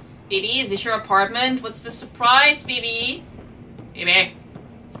jealous. BB, is this your apartment? What's the surprise, BB? BB?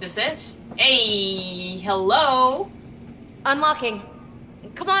 Is this it? Hey, hello? Unlocking.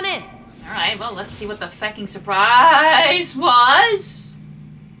 Come on in. Alright, well, let's see what the fucking surprise was.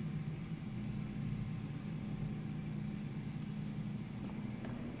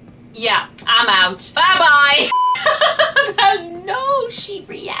 Yeah, I'm out. Bye-bye! No, she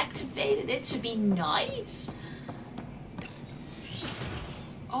reactivated it to be nice.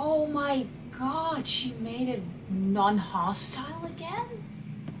 Oh my god, she made it non-hostile again?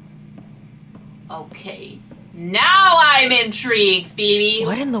 Okay. Now I'm intrigued, baby.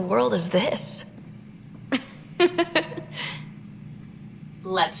 What in the world is this?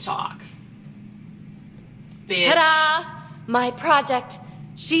 Let's talk. Bitch. Ta-da! My project.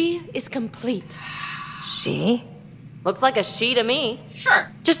 She is complete. She? Looks like a she to me.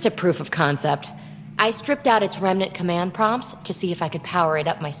 Sure. Just a proof of concept. I stripped out its Remnant command prompts to see if I could power it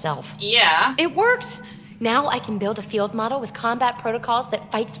up myself. Yeah. It worked! Now I can build a field model with combat protocols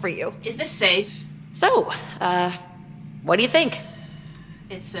that fights for you. Is this safe? So, what do you think?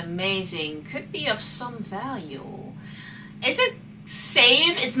 It's amazing. Could be of some value. Is it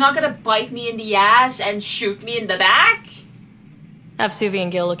safe? It's not gonna bite me in the ass and shoot me in the back? Have Suvi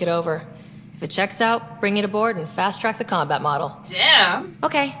and Gil look it over. If it checks out, bring it aboard and fast-track the combat model. Damn.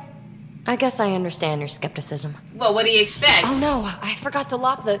 Okay. I guess I understand your skepticism. Well, what do you expect? Oh no, I forgot to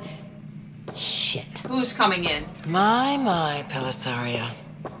lock the... Shit. Who's coming in? My, Pellisaria.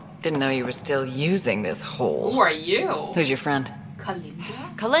 Didn't know you were still using this hole. Who are you? Who's your friend?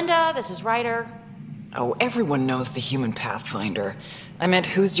 Kalinda? Kalinda, this is Ryder. Oh, everyone knows the human Pathfinder. I meant,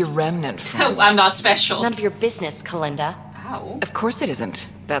 who's your Remnant friend? I'm not special. None of your business, Kalinda. Ow. Of course it isn't.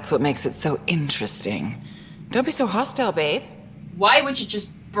 That's what makes it so interesting. Don't be so hostile, babe. Why would you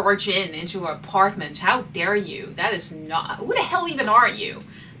just barge into her apartment? How dare you? That is not... Who the hell even are you?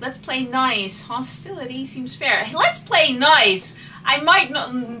 Let's play nice. Hostility seems fair. Hey, let's play nice. I might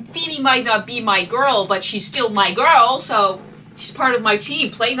not... Phoebe might not be my girl, but she's still my girl, so she's part of my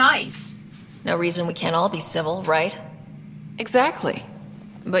team. Play nice. No reason we can't all be civil, right? Exactly.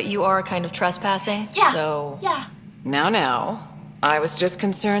 But you are kind of trespassing, yeah. So... Yeah. Now. I was just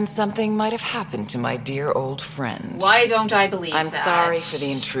concerned something might have happened to my dear old friend. Why don't I believe I'm that? sorry for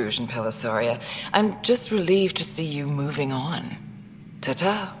the intrusion, Pellisaria. I'm just relieved to see you moving on.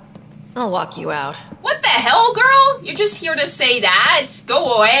 Ta-ta. I'll walk you out. What the hell, girl? You're just here to say that?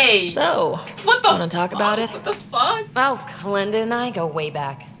 Go away. So, what the wanna talk about it? What the fuck? Oh, Kalinda and I go way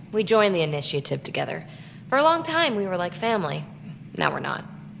back. We joined the Initiative together. For a long time, we were like family. Now we're not.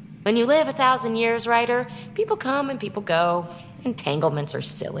 When you live 1,000 years, Ryder, people come and people go. Entanglements are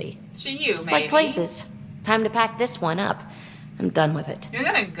silly. To you, Just maybe. like places. Time to pack this one up. I'm done with it. You're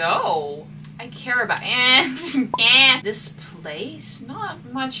gonna go. I care about this place. Not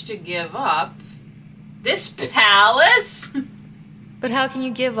much to give up. This palace. But how can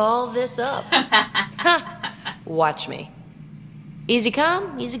you give all this up? Watch me. Easy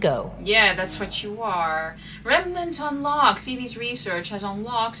come, easy go. Yeah, that's what you are. Remnant unlocked. Phoebe's research has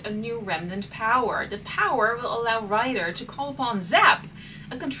unlocked a new Remnant power. The power will allow Ryder to call upon Zap,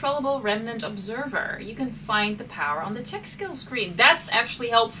 a controllable Remnant observer. You can find the power on the tech skill screen. That's actually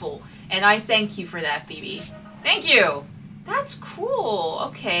helpful, and I thank you for that, Phoebe. Thank you. That's cool.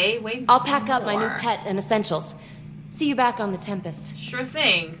 Okay, wait. I'll pack up my new pet and essentials. See you back on the Tempest. Sure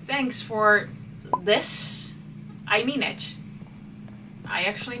thing. Thanks for this. I mean it. I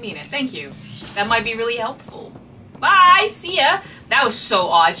actually mean it. Thank you. That might be really helpful. Bye! See ya! That was so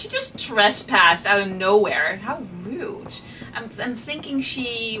odd. She just trespassed out of nowhere. How rude. I'm thinking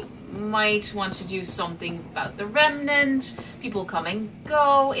she might want to do something about the Remnant. People come and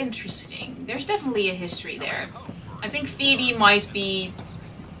go. Interesting. There's definitely a history there. I think Phoebe might be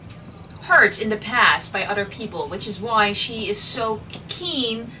hurt in the past by other people, which is why she is so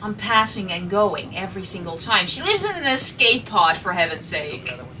keen on passing and going every single time. She lives in an escape pod, for heaven's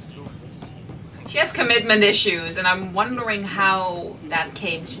sake. She has commitment issues, and I'm wondering how that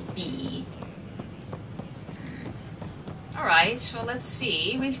came to be. Alright, well, let's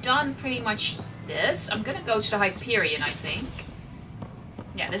see. We've done pretty much this. I'm gonna go to the Hyperion, I think.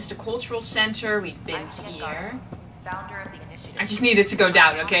 Yeah, this is the cultural center. We've been here. I just needed to go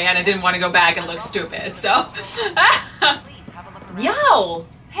down, okay? And I didn't want to go back and look stupid, so... Yo!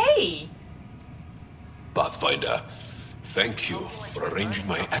 Hey! Pathfinder, thank you for arranging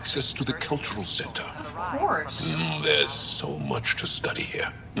my access to the cultural center. Of course. There's so much to study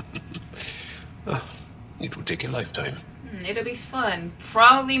here. It would take a lifetime. It'll be fun.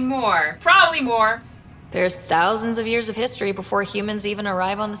 Probably more. Probably more. There's thousands of years of history before humans even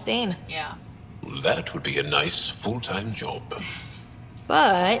arrive on the scene. Yeah. That would be a nice full-time job.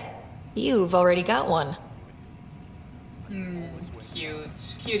 But you've already got one.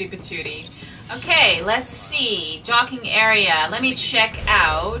 Cute. Cutie patootie. Okay, let's see. Docking area. Let me check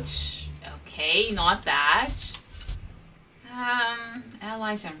out. Okay, not that.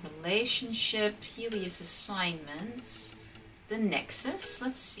 Allies and relationship. Helios assignments. The Nexus.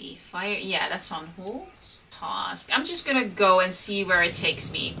 Let's see. Fire. Yeah, that's on hold. Task. I'm just gonna go and see where it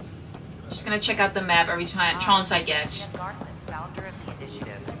takes me. Just gonna check out the map every time chance I get.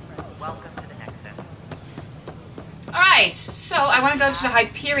 Alright, so I want to go to the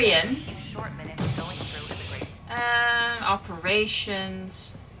Hyperion.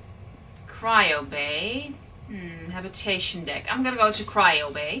 Operations. Cryo Bay. Habitation deck. I'm gonna go to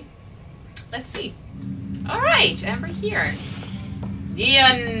Cryo Bay. Let's see. Alright, and we're here. The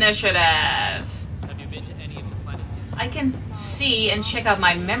Initiative. I can see and check out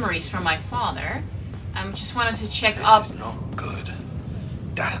my memories from my father. Just wanted to check up. Not good.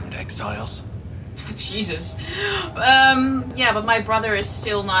 Damned exiles. Jesus. Yeah, but my brother is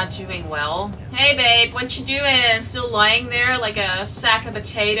still not doing well. Hey babe, what you doing? Still lying there like a sack of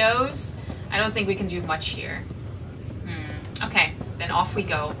potatoes? I don't think we can do much here. Okay, then off we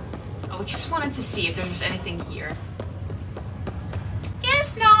go. Oh, just wanted to see if there was anything here.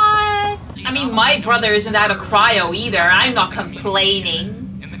 Guess not. I mean, my brother isn't out of cryo either. I'm not complaining.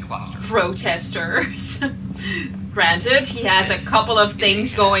 Protesters. Granted, he has a couple of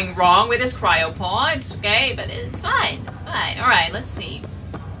things going wrong with his cryopods, okay? But it's fine. It's fine. Alright, let's see.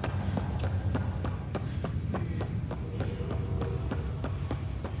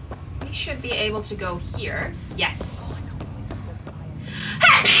 We should be able to go here. Yes.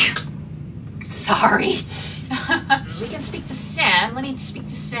 Sorry. We can speak to Sam. Let me speak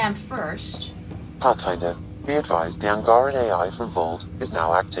to Sam first. Pathfinder, be advised the Angaran AI from Vault is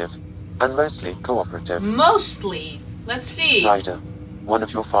now active, and mostly cooperative. Mostly? Let's see. Ryder, one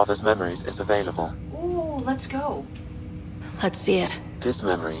of your father's memories is available. Ooh, let's go. Let's see it. This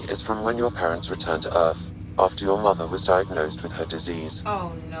memory is from when your parents returned to Earth, after your mother was diagnosed with her disease.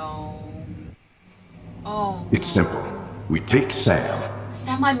 Oh no. Oh. It's simple. We take Sam. Is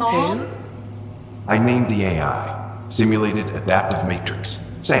that my mom? I named the AI Simulated Adaptive Matrix.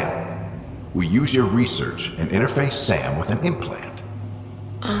 Sam. We use your research and interface Sam with an implant.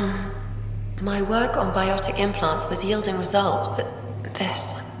 My work on biotic implants was yielding results, but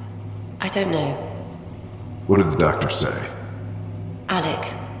this... I don't know. What did the doctor say? Alec.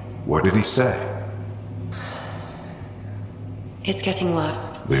 What did he say? It's getting worse.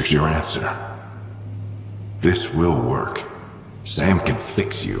 There's your answer. This will work. Sam can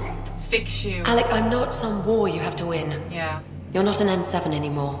fix you. Fix you. Alec, I'm not some war you have to win. Yeah. You're not an N7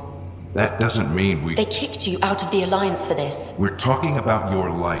 anymore. That doesn't mean we... They kicked you out of the Alliance for this. We're talking about your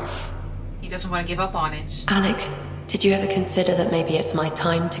life. He doesn't want to give up on it. Alec, did you ever consider that maybe it's my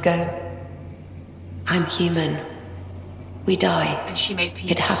time to go? I'm human. We die. And she made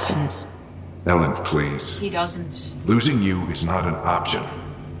peace. It happens. Ellen, please. He doesn't. Losing you is not an option.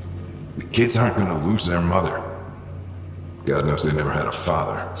 The kids aren't gonna lose their mother. God knows they never had a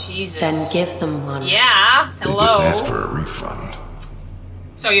father. Jesus. Then give them one. Yeah, hello. They just asked for a refund.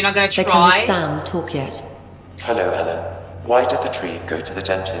 So you're not gonna try? Can with Sam talk yet? Hello, Ellen. Why did the tree go to the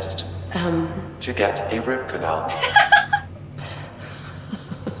dentist? To get a root canal.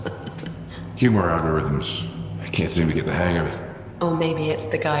 Humor algorithms. I can't seem to get the hang of it. Or maybe it's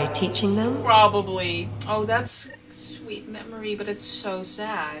the guy teaching them? Probably. Oh, that's sweet memory, but it's so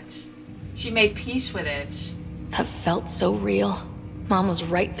sad. She made peace with it. That felt so real. Mom was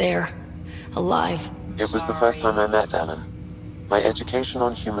right there. Alive. It was the first time I met Ellen. My education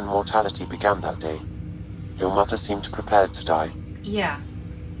on human mortality began that day. Your mother seemed prepared to die. Yeah.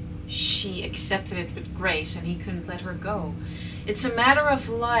 She accepted it with grace and he couldn't let her go. It's a matter of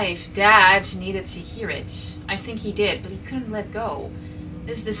life. Dad needed to hear it. I think he did, but he couldn't let go.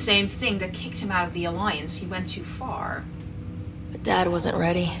 This is the same thing that kicked him out of the Alliance. He went too far. But Dad wasn't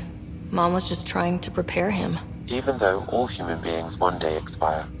ready. Mom was just trying to prepare him. Even though all human beings one day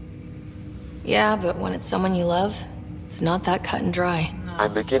expire. Yeah, but when it's someone you love, it's not that cut and dry. No.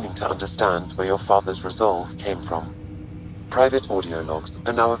 I'm beginning to understand where your father's resolve came from. Private audio logs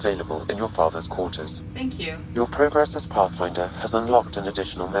are now available in your father's quarters. Thank you. Your progress as Pathfinder has unlocked an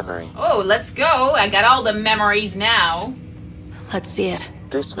additional memory. Oh, let's go. I got all the memories now. Let's see it.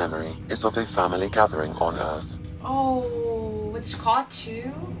 This memory is of a family gathering on Earth. Oh, it's caught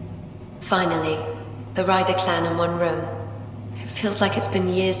too? Finally, the Ryder clan in one room. It feels like it's been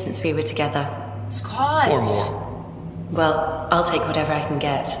years since we were together. It's caught. Or more. Well, I'll take whatever I can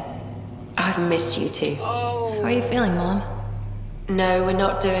get. I've missed you too. Oh. How are you feeling, Mom? No, we're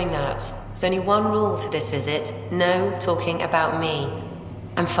not doing that. There's only one rule for this visit. No talking about me.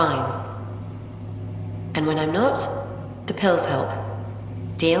 I'm fine. And when I'm not, the pills help.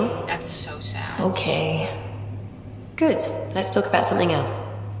 Deal? That's so sad. Okay. Good. Let's talk about something else.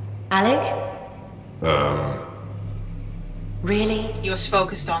 Alec? Really? He was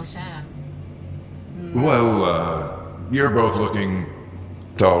focused on Sam. Well, you're both looking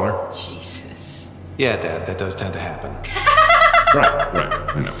taller. Jesus. Yeah, Dad, that does tend to happen.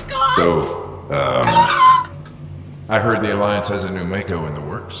 Right, I know. Scott! So, I heard the Alliance has a new Mako in the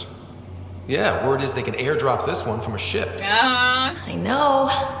works. Yeah, word is they can airdrop this one from a ship. I know.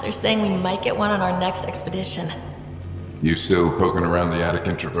 They're saying we might get one on our next expedition. You still poking around the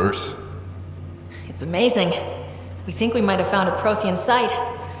Attic Traverse? It's amazing. We think we might have found a Prothean site.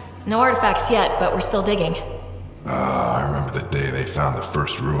 No artifacts yet, but we're still digging. I remember the day they found the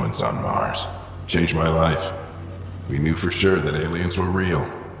first ruins on Mars. Changed my life. We knew for sure that aliens were real.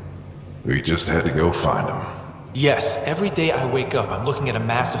 We just had to go find them. Yes, every day I wake up, I'm looking at a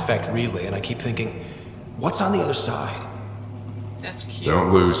Mass Effect relay and I keep thinking, what's on the other side? That's cute.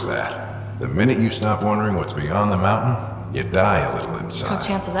 Don't lose that. The minute you stop wondering what's beyond the mountain, you die a little inside. No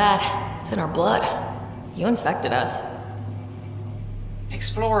chance of that. It's in our blood. You infected us.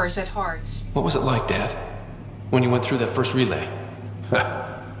 Explorers at heart. What was it like, Dad? When you went through that first relay?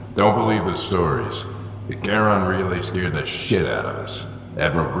 Don't believe the stories. The Charon relay scared the shit out of us.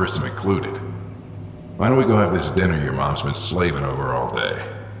 Admiral Grissom included. Why don't we go have this dinner your mom's been slaving over all day?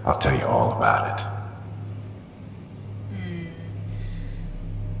 I'll tell you all about it.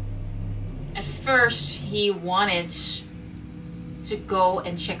 At first, he wanted to go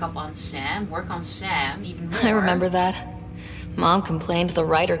and check up on Sam, work on Sam even more. I remember that. Mom complained the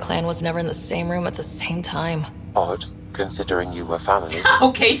Ryder clan was never in the same room at the same time. Odd, considering you were family.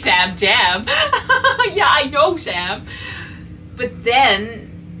 Okay, Sam, damn. Yeah, I know, Sam. But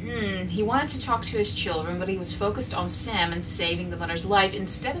then, he wanted to talk to his children, but he was focused on Sam and saving the mother's life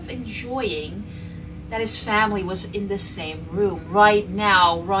instead of enjoying that his family was in the same room right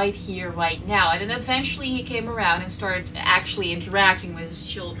now, right here, right now. And then eventually he came around and started actually interacting with his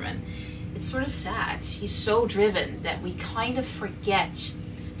children. It's sort of sad. He's so driven that we kind of forget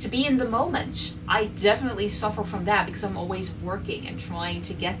to be in the moment. I definitely suffer from that because I'm always working and trying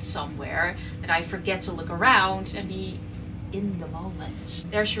to get somewhere that I forget to look around and be in the moment.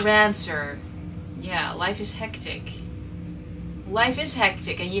 There's your answer. Yeah, life is hectic. Life is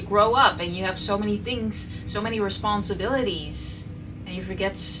hectic and you grow up and you have so many things, so many responsibilities, and you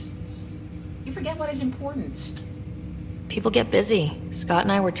forget what is important. People get busy. Scott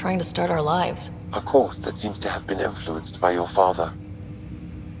and I were trying to start our lives. A course that seems to have been influenced by your father.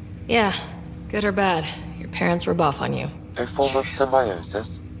 Yeah, good or bad, your parents were buff on you. A form of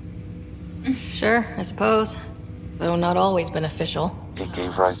symbiosis? Sure, I suppose. Though not always beneficial. It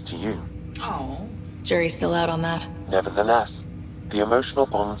gave rise to you. Oh. Jury's still out on that. Nevertheless, the emotional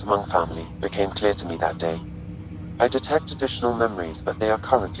bonds among family became clear to me that day. I detect additional memories, but they are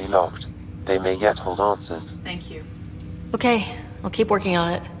currently locked. They may yet hold answers. Thank you. Okay, I'll keep working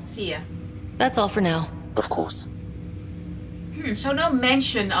on it. See ya. That's all for now. Of course. So no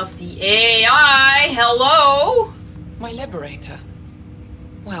mention of the AI. Hello? My liberator.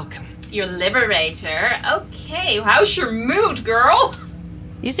 Welcome. Your liberator? Okay, how's your mood, girl?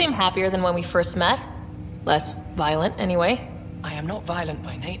 You seem happier than when we first met. Less violent, anyway. I am not violent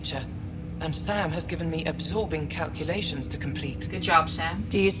by nature, and Sam has given me absorbing calculations to complete. Good job, Sam.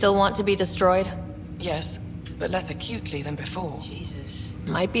 Do you still want to be destroyed? Yes, but less acutely than before. Jesus.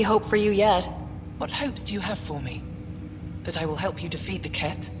 Might be hope for you yet. What hopes do you have for me? That I will help you defeat the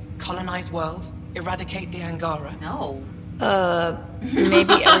Kett, colonize worlds, eradicate the Angara? No.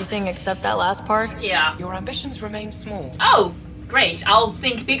 Maybe everything except that last part? Yeah. Your ambitions remain small. Oh, great. I'll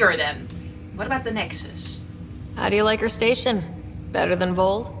think bigger then. What about the Nexus? How do you like her station? Better than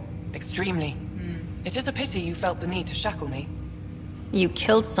Vold? Extremely. It is a pity you felt the need to shackle me. You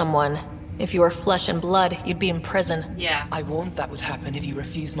killed someone. If you were flesh and blood, you'd be in prison. Yeah. I warned that would happen if you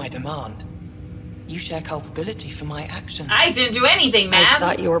refused my demand. You share culpability for my actions. I didn't do anything, man. I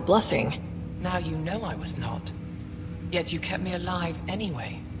thought you were bluffing. Now you know I was not. Yet you kept me alive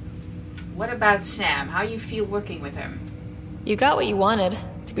anyway. What about Sam? How you feel working with him? You got what you wanted,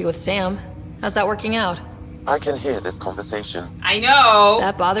 to be with Sam. How's that working out? I can hear this conversation. I know!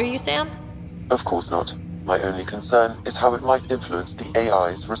 That bother you, Sam? Of course not. My only concern is how it might influence the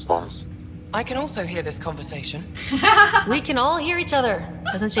AI's response. I can also hear this conversation. We can all hear each other.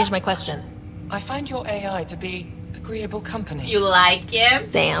 Hasn't changed my question. I find your AI to be agreeable company. You like him?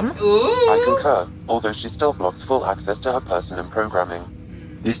 Sam? Ooh! I concur, although she still blocks full access to her person and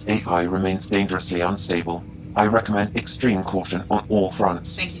programming. This AI remains dangerously unstable. I recommend extreme caution on all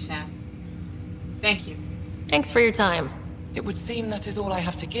fronts. Thank you, Sam. Thank you. Thanks for your time. It would seem that is all I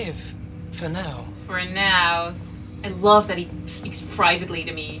have to give. For now. For now. I love that he speaks privately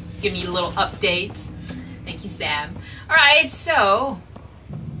to me. Give me little updates. Thank you, Sam. Alright, so...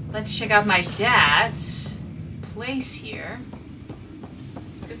 let's check out my dad's place here.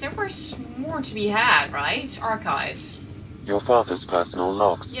 Because there was more to be had, right? Archive. Your father's personal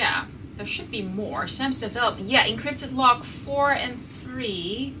logs. Yeah, there should be more. Sam's development. Yeah, encrypted log 4 and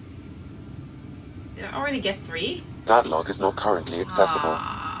 3. Did I already get 3? That log is not currently accessible.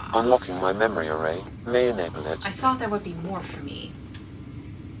 Unlocking my memory array may enable it. I thought there would be more for me.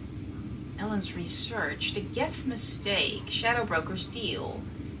 Ellen's research. The Geth mistake. Shadow Broker's deal.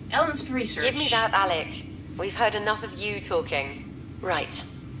 Ellen's research. Give me that, Alec. We've heard enough of you talking. Right.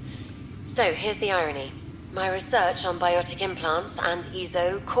 So, here's the irony. My research on biotic implants and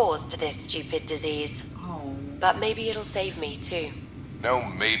EZO caused this stupid disease. Oh. But maybe it'll save me, too. No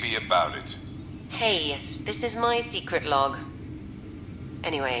maybe about it. Hey, this is my secret log.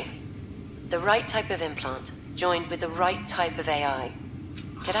 Anyway, the right type of implant, joined with the right type of AI,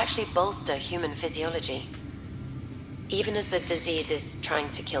 could actually bolster human physiology. Even as the disease is trying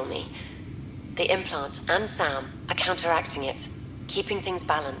to kill me, the implant and Sam are counteracting it, keeping things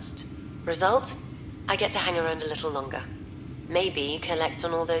balanced. Result? I get to hang around a little longer. Maybe collect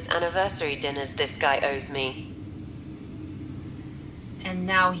on all those anniversary dinners this guy owes me. And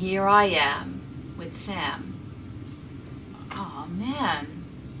now here I am, with Sam. Oh man.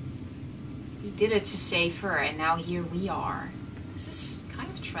 He did it to save her, and now here we are. This is kind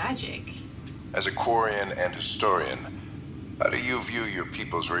of tragic. As a Quarian and historian, how do you view your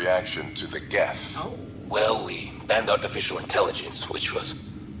people's reaction to the Geth? Oh. Well, we banned artificial intelligence, which was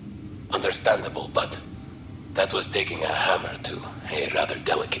understandable, but that was taking a hammer to a rather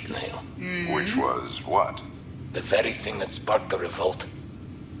delicate nail. Which was what? The very thing that sparked the revolt.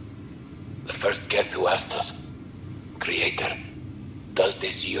 The first Geth who asked us, Creator, does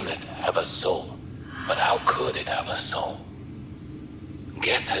this unit have a soul? But how could it have a soul?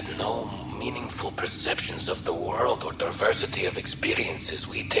 Geth had no meaningful perceptions of the world or diversity of experiences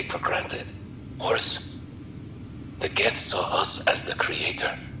we take for granted. Worse, the Geth saw us as the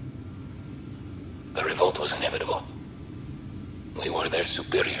Creator. The revolt was inevitable. We were their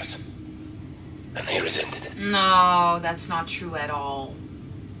superiors, and they resented it. No, that's not true at all.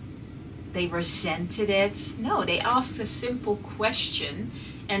 They resented it. No, they asked a simple question.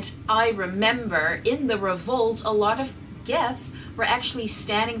 And I remember in the revolt, a lot of Geth were actually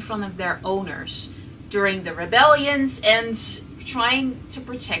standing in front of their owners during the rebellions and trying to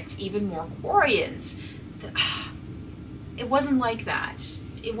protect even more Quarians. It wasn't like that.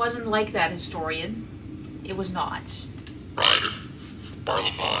 It wasn't like that, historian. It was not. Ryder,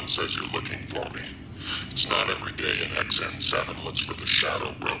 Barlaban says you're looking for me. It's not every day an XN7 looks for the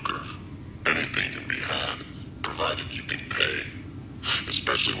Shadow Broker. Anything can be had, provided you can pay.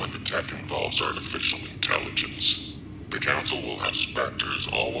 Especially when the tech involves artificial intelligence. The Council will have specters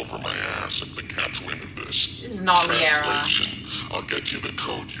all over my ass if they catch wind of this. This is not Translation, I'll get you the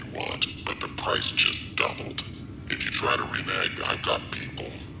code you want, but the price just doubled. If you try to renege, I've got people.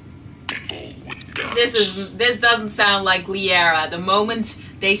 People with guns. This doesn't sound like Liera. The moment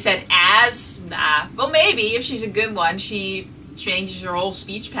they said as, nah. Well, maybe if she's a good one, she changes her whole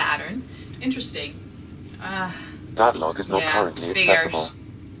speech pattern. Interesting. That log is not currently figures. accessible.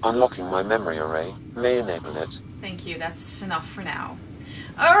 Unlocking my memory array may enable it. Thank you, that's enough for now.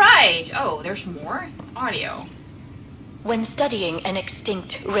 Alright, oh, there's more? Audio. When studying an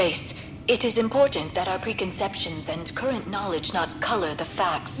extinct race, It is important that our preconceptions and current knowledge not color the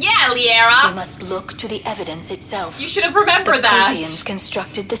facts. Yeah, Liera! We must look to the evidence itself. You should have remembered that. The Protheans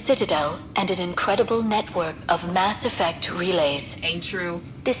constructed the Citadel and an incredible network of Mass Effect relays. Ain't true.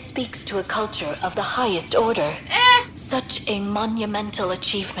 This speaks to a culture of the highest order. Such a monumental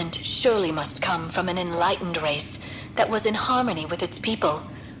achievement surely must come from an enlightened race that was in harmony with its people,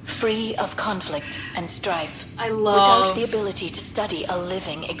 free of conflict and strife. Without the ability to study a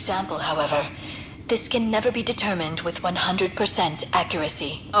living example, however, this can never be determined with 100%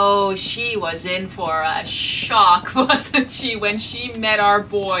 accuracy. Oh, she was in for a shock, wasn't she, when she met our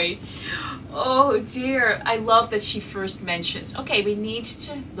boy? Oh dear, I love that she first mentions, okay, we need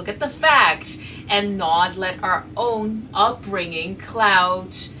to look at the facts and not let our own upbringing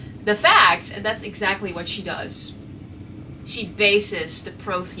cloud the fact, and that's exactly what she does. She bases the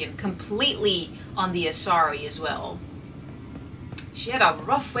Prothean completely on the Asari as well. She had a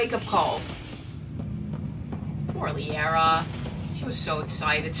rough wake-up call. Poor Liera. She was so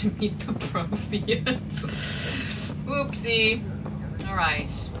excited to meet the Protheans. Oopsie.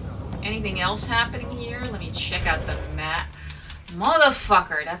 Alright. Anything else happening here? Let me check out the map.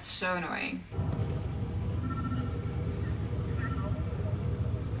 Motherfucker, that's so annoying.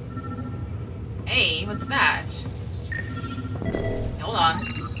 Hey, what's that? Hold on.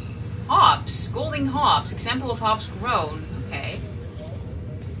 Hops. Scolding hops. Example of hops grown. Okay.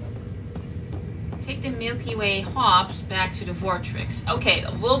 Take the Milky Way hops back to the Vortrix. Okay,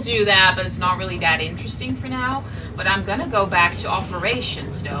 we'll do that, but it's not really that interesting for now. But I'm gonna go back to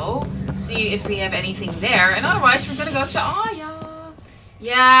operations, though. See if we have anything there. And otherwise, we're gonna go to Aya.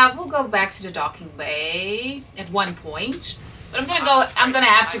 Yeah, we'll go back to the docking bay at one point. But I'm gonna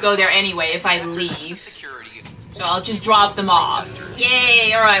have to go there anyway if I leave. So I'll just drop them off.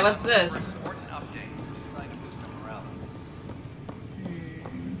 Yay! Alright, what's this?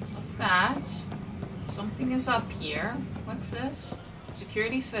 What's that? Something is up here. What's this?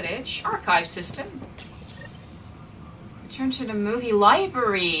 Security footage. Archive system. Return to the movie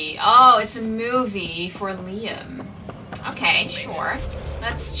library. Oh, it's a movie for Liam. Okay, sure.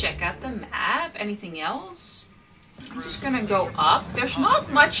 Let's check out the map. Anything else? I'm just gonna go up. There's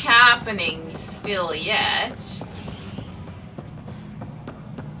not much happening still yet.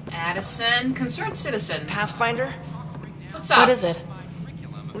 Addison, concerned citizen. Pathfinder? What's up? What is it?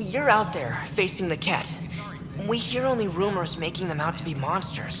 You're out there, facing the Kett. We hear only rumors making them out to be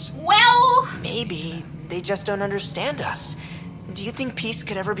monsters. Well... Maybe they just don't understand us. Do you think peace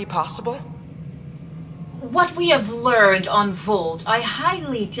could ever be possible? What we have learned on Volt, I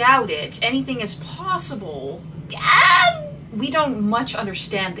highly doubt it. Anything is possible. We don't much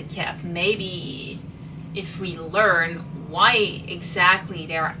understand the Kett. Maybe if we learn why exactly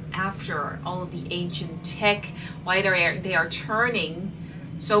they're after all of the ancient tech, why they are turning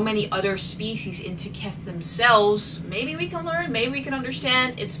so many other species into Kett themselves, maybe we can learn, maybe we can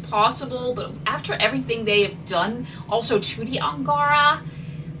understand. It's possible, but after everything they have done, also to the Angara,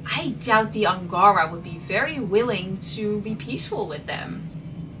 I doubt the Angara would be very willing to be peaceful with them.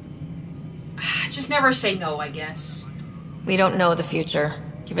 Just never say no, I guess. We don't know the future.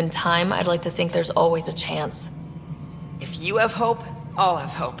 Given time, I'd like to think there's always a chance. If you have hope, I'll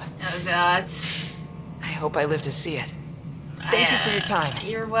have hope. Oh, God. I hope I live to see it. Thank you for your time.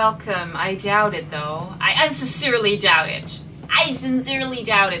 You're welcome. I doubt it, though. I sincerely doubt it. I sincerely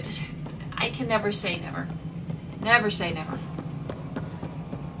doubt it. But I can never say never. Never say never.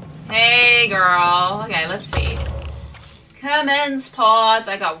 Hey, girl. Okay, let's see. Commence pods.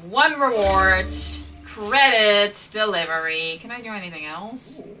 I got one reward. Credit delivery. Can I do anything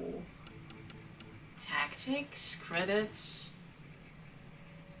else? Ooh. Tactics, credits,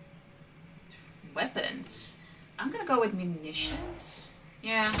 weapons. I'm gonna go with munitions.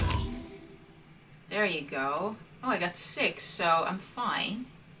 Yeah. There you go. Oh, I got 6, so I'm fine.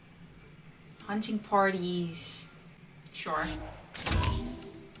 Hunting parties. Sure.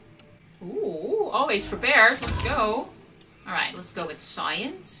 Ooh, always prepared. Let's go. Alright, let's go with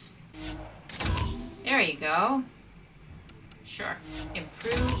science. There you go. Sure.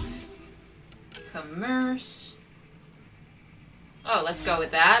 Improve. Commerce. Oh, let's go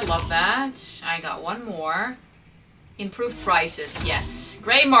with that. Love that. I got one more. Improved prices. Yes.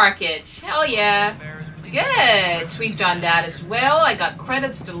 Gray market. Hell yeah. Good. We've done that as well. I got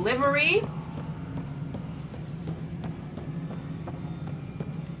credits delivery.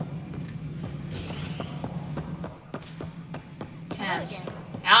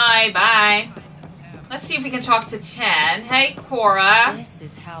 Hi, bye. Let's see if we can talk to 10. Hey, Cora. This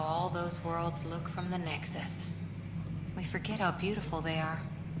is how all those worlds look from the Nexus. We forget how beautiful they are.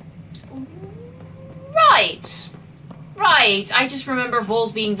 Right. Right, I just remember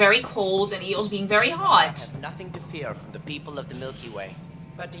Volt being very cold and Eos being very hot. I have nothing to fear from the people of the Milky Way.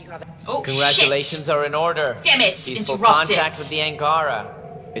 But do you have... Oh, Congratulations are in order. Damn it, Peaceful interrupted. contact with the Angara.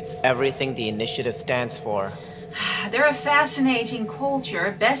 It's everything the initiative stands for. They're a fascinating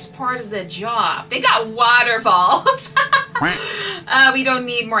culture, best part of the job. They got waterfalls. We don't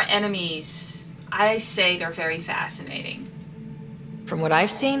need more enemies. I say they're very fascinating. From what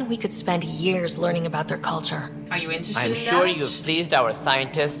I've seen, we could spend years learning about their culture. Are you interested I'm in sure that? you have pleased our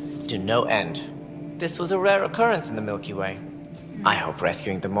scientists to no end. This was a rare occurrence in the Milky Way. I hope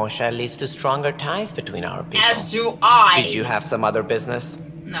rescuing the Moshae leads to stronger ties between our people. As do I. Did you have some other business?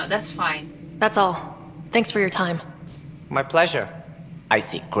 No, that's fine. That's all. Thanks for your time. My pleasure. I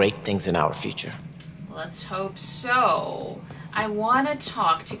see great things in our future. Let's hope so. I want to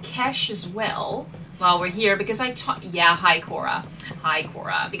talk to Kesh as well while we're here because I yeah, hi Cora. Hi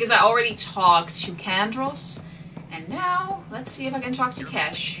Cora. Because I already talked to Kandros. And now, let's see if I can talk to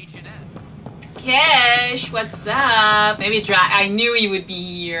Kesh. Kesh, what's up? Maybe I knew he would be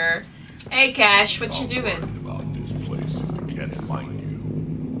here. Hey Kesh, what you doing? About this place if they can't find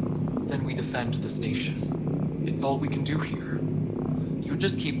you. Then we defend the station. It's all we can do here. You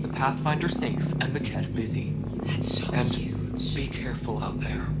just keep the Pathfinder safe and the Kett busy. That's so cute. Be careful out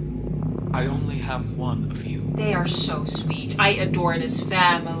there. I only have one of you. They are so sweet. I adore this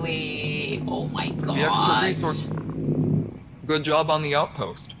family. Oh my god. The extra resource. Good job on the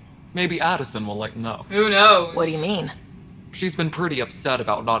outpost. Maybe Addison will lighten up. Who knows? What do you mean? She's been pretty upset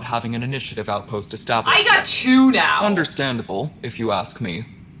about not having an initiative outpost established. I got 2 now. Understandable, if you ask me.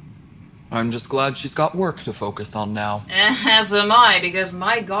 I'm just glad she's got work to focus on now. As am I, because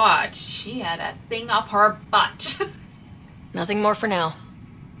my god, she had that thing up her butt. Nothing more for now.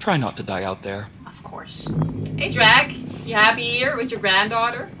 Try not to die out there. Of course. Hey Drag, you happy here with your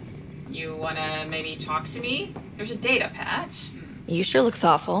granddaughter? You wanna maybe talk to me? There's a data pad. You sure look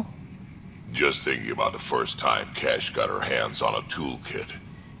thoughtful. Just thinking about the first time Cash got her hands on a toolkit.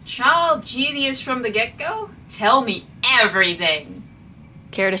 Child genius from the get-go? Tell me everything.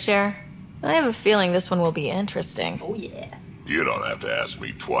 Care to share? I have a feeling this one will be interesting. Oh yeah. You don't have to ask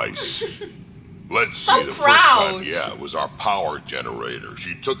me twice. Let's So see, the proud. first time, yeah, it was our power generator.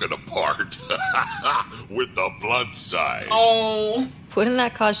 She took it apart with the blunt side. Oh. Wouldn't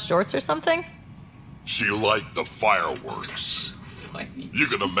that cause shorts or something? She liked the fireworks. Funny. You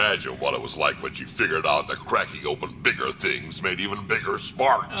can imagine what it was like when she figured out that cracking open bigger things made even bigger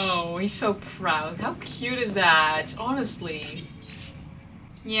sparks. Oh, he's so proud. How cute is that? Honestly.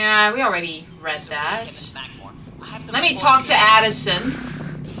 Yeah, we already read that. Let me talk to Addison.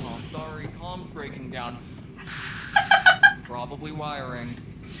 Oh, sorry, comms breaking down. Probably wiring.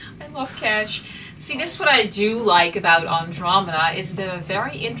 I love Cash. See, this is what I do like about Andromeda, is the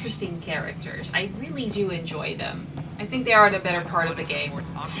very interesting characters. I really do enjoy them. I think they are the better part of the game.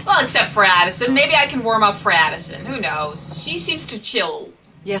 Well, except for Addison. Maybe I can warm up for Addison. Who knows? She seems to chill.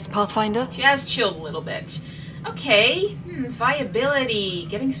 Yes, Pathfinder? She has chilled a little bit. Okay. Viability.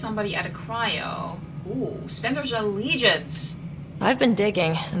 Getting somebody out of cryo. Ooh, Spender's allegiance. I've been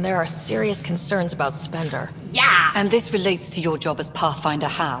digging, and there are serious concerns about Spender. Yeah! And this relates to your job as Pathfinder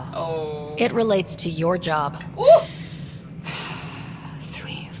how? Oh. It relates to your job. Ooh!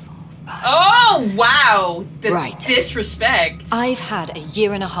 3, 4, 5. Oh, wow! The Right. disrespect. I've had a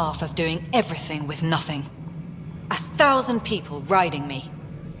year and a half of doing everything with nothing. 1,000 people riding me.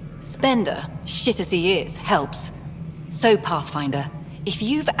 Spender, shit as he is, helps. So, Pathfinder, if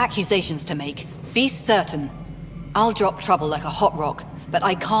you've accusations to make, be certain. I'll drop trouble like a hot rock, but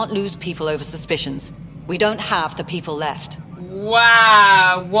I can't lose people over suspicions. We don't have the people left.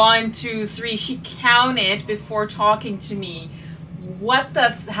 Wow. 1, 2, 3. She counted before talking to me. What the...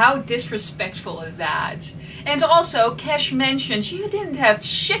 How disrespectful is that? And also, Kesh mentioned she didn't have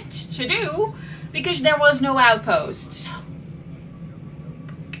shit to do because there was no outposts.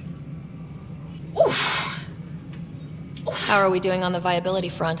 Oof. How are we doing on the viability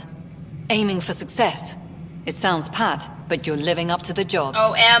front? Aiming for success. It sounds pat, but you're living up to the job.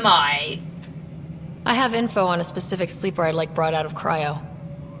 Oh, am I? I have info on a specific sleeper I'd like brought out of cryo.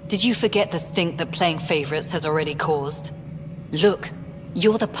 Did you forget the stink that playing favorites has already caused? Look,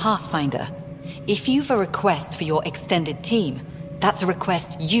 you're the Pathfinder. If you've a request for your extended team, that's a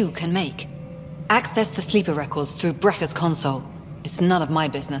request you can make. Access the sleeper records through Brekker's console. It's none of my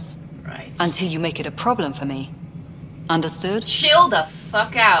business. Right. Until you make it a problem for me. Understood? Chill the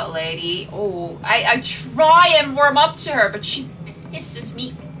fuck out, lady. Oh, I try and warm up to her, but she pisses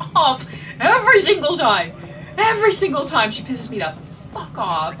me off every single time. Every single time she pisses me the fuck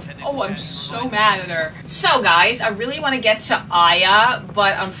off. Oh, I'm so mad at her. So guys, I really want to get to Aya,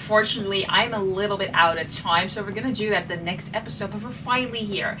 but unfortunately I'm a little bit out of time, so we're gonna do that the next episode. But we're finally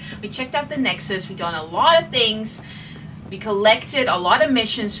here. We checked out the Nexus, we've done a lot of things. We collected a lot of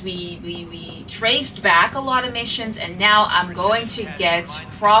missions, we traced back a lot of missions, and now I'm going to get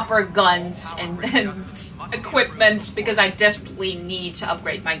proper guns and equipment because I desperately need to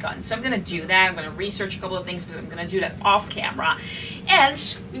upgrade my guns. So I'm going to do that. I'm going to research a couple of things, but I'm going to do that off camera.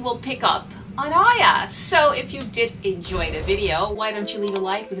 And we will pick up on Aya. So if you did enjoy the video, why don't you leave a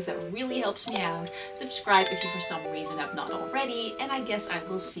like, because that really helps me out. Subscribe if you for some reason have not already, and I guess I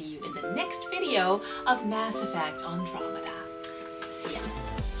will see you in the next video of Mass Effect Andromeda. See ya.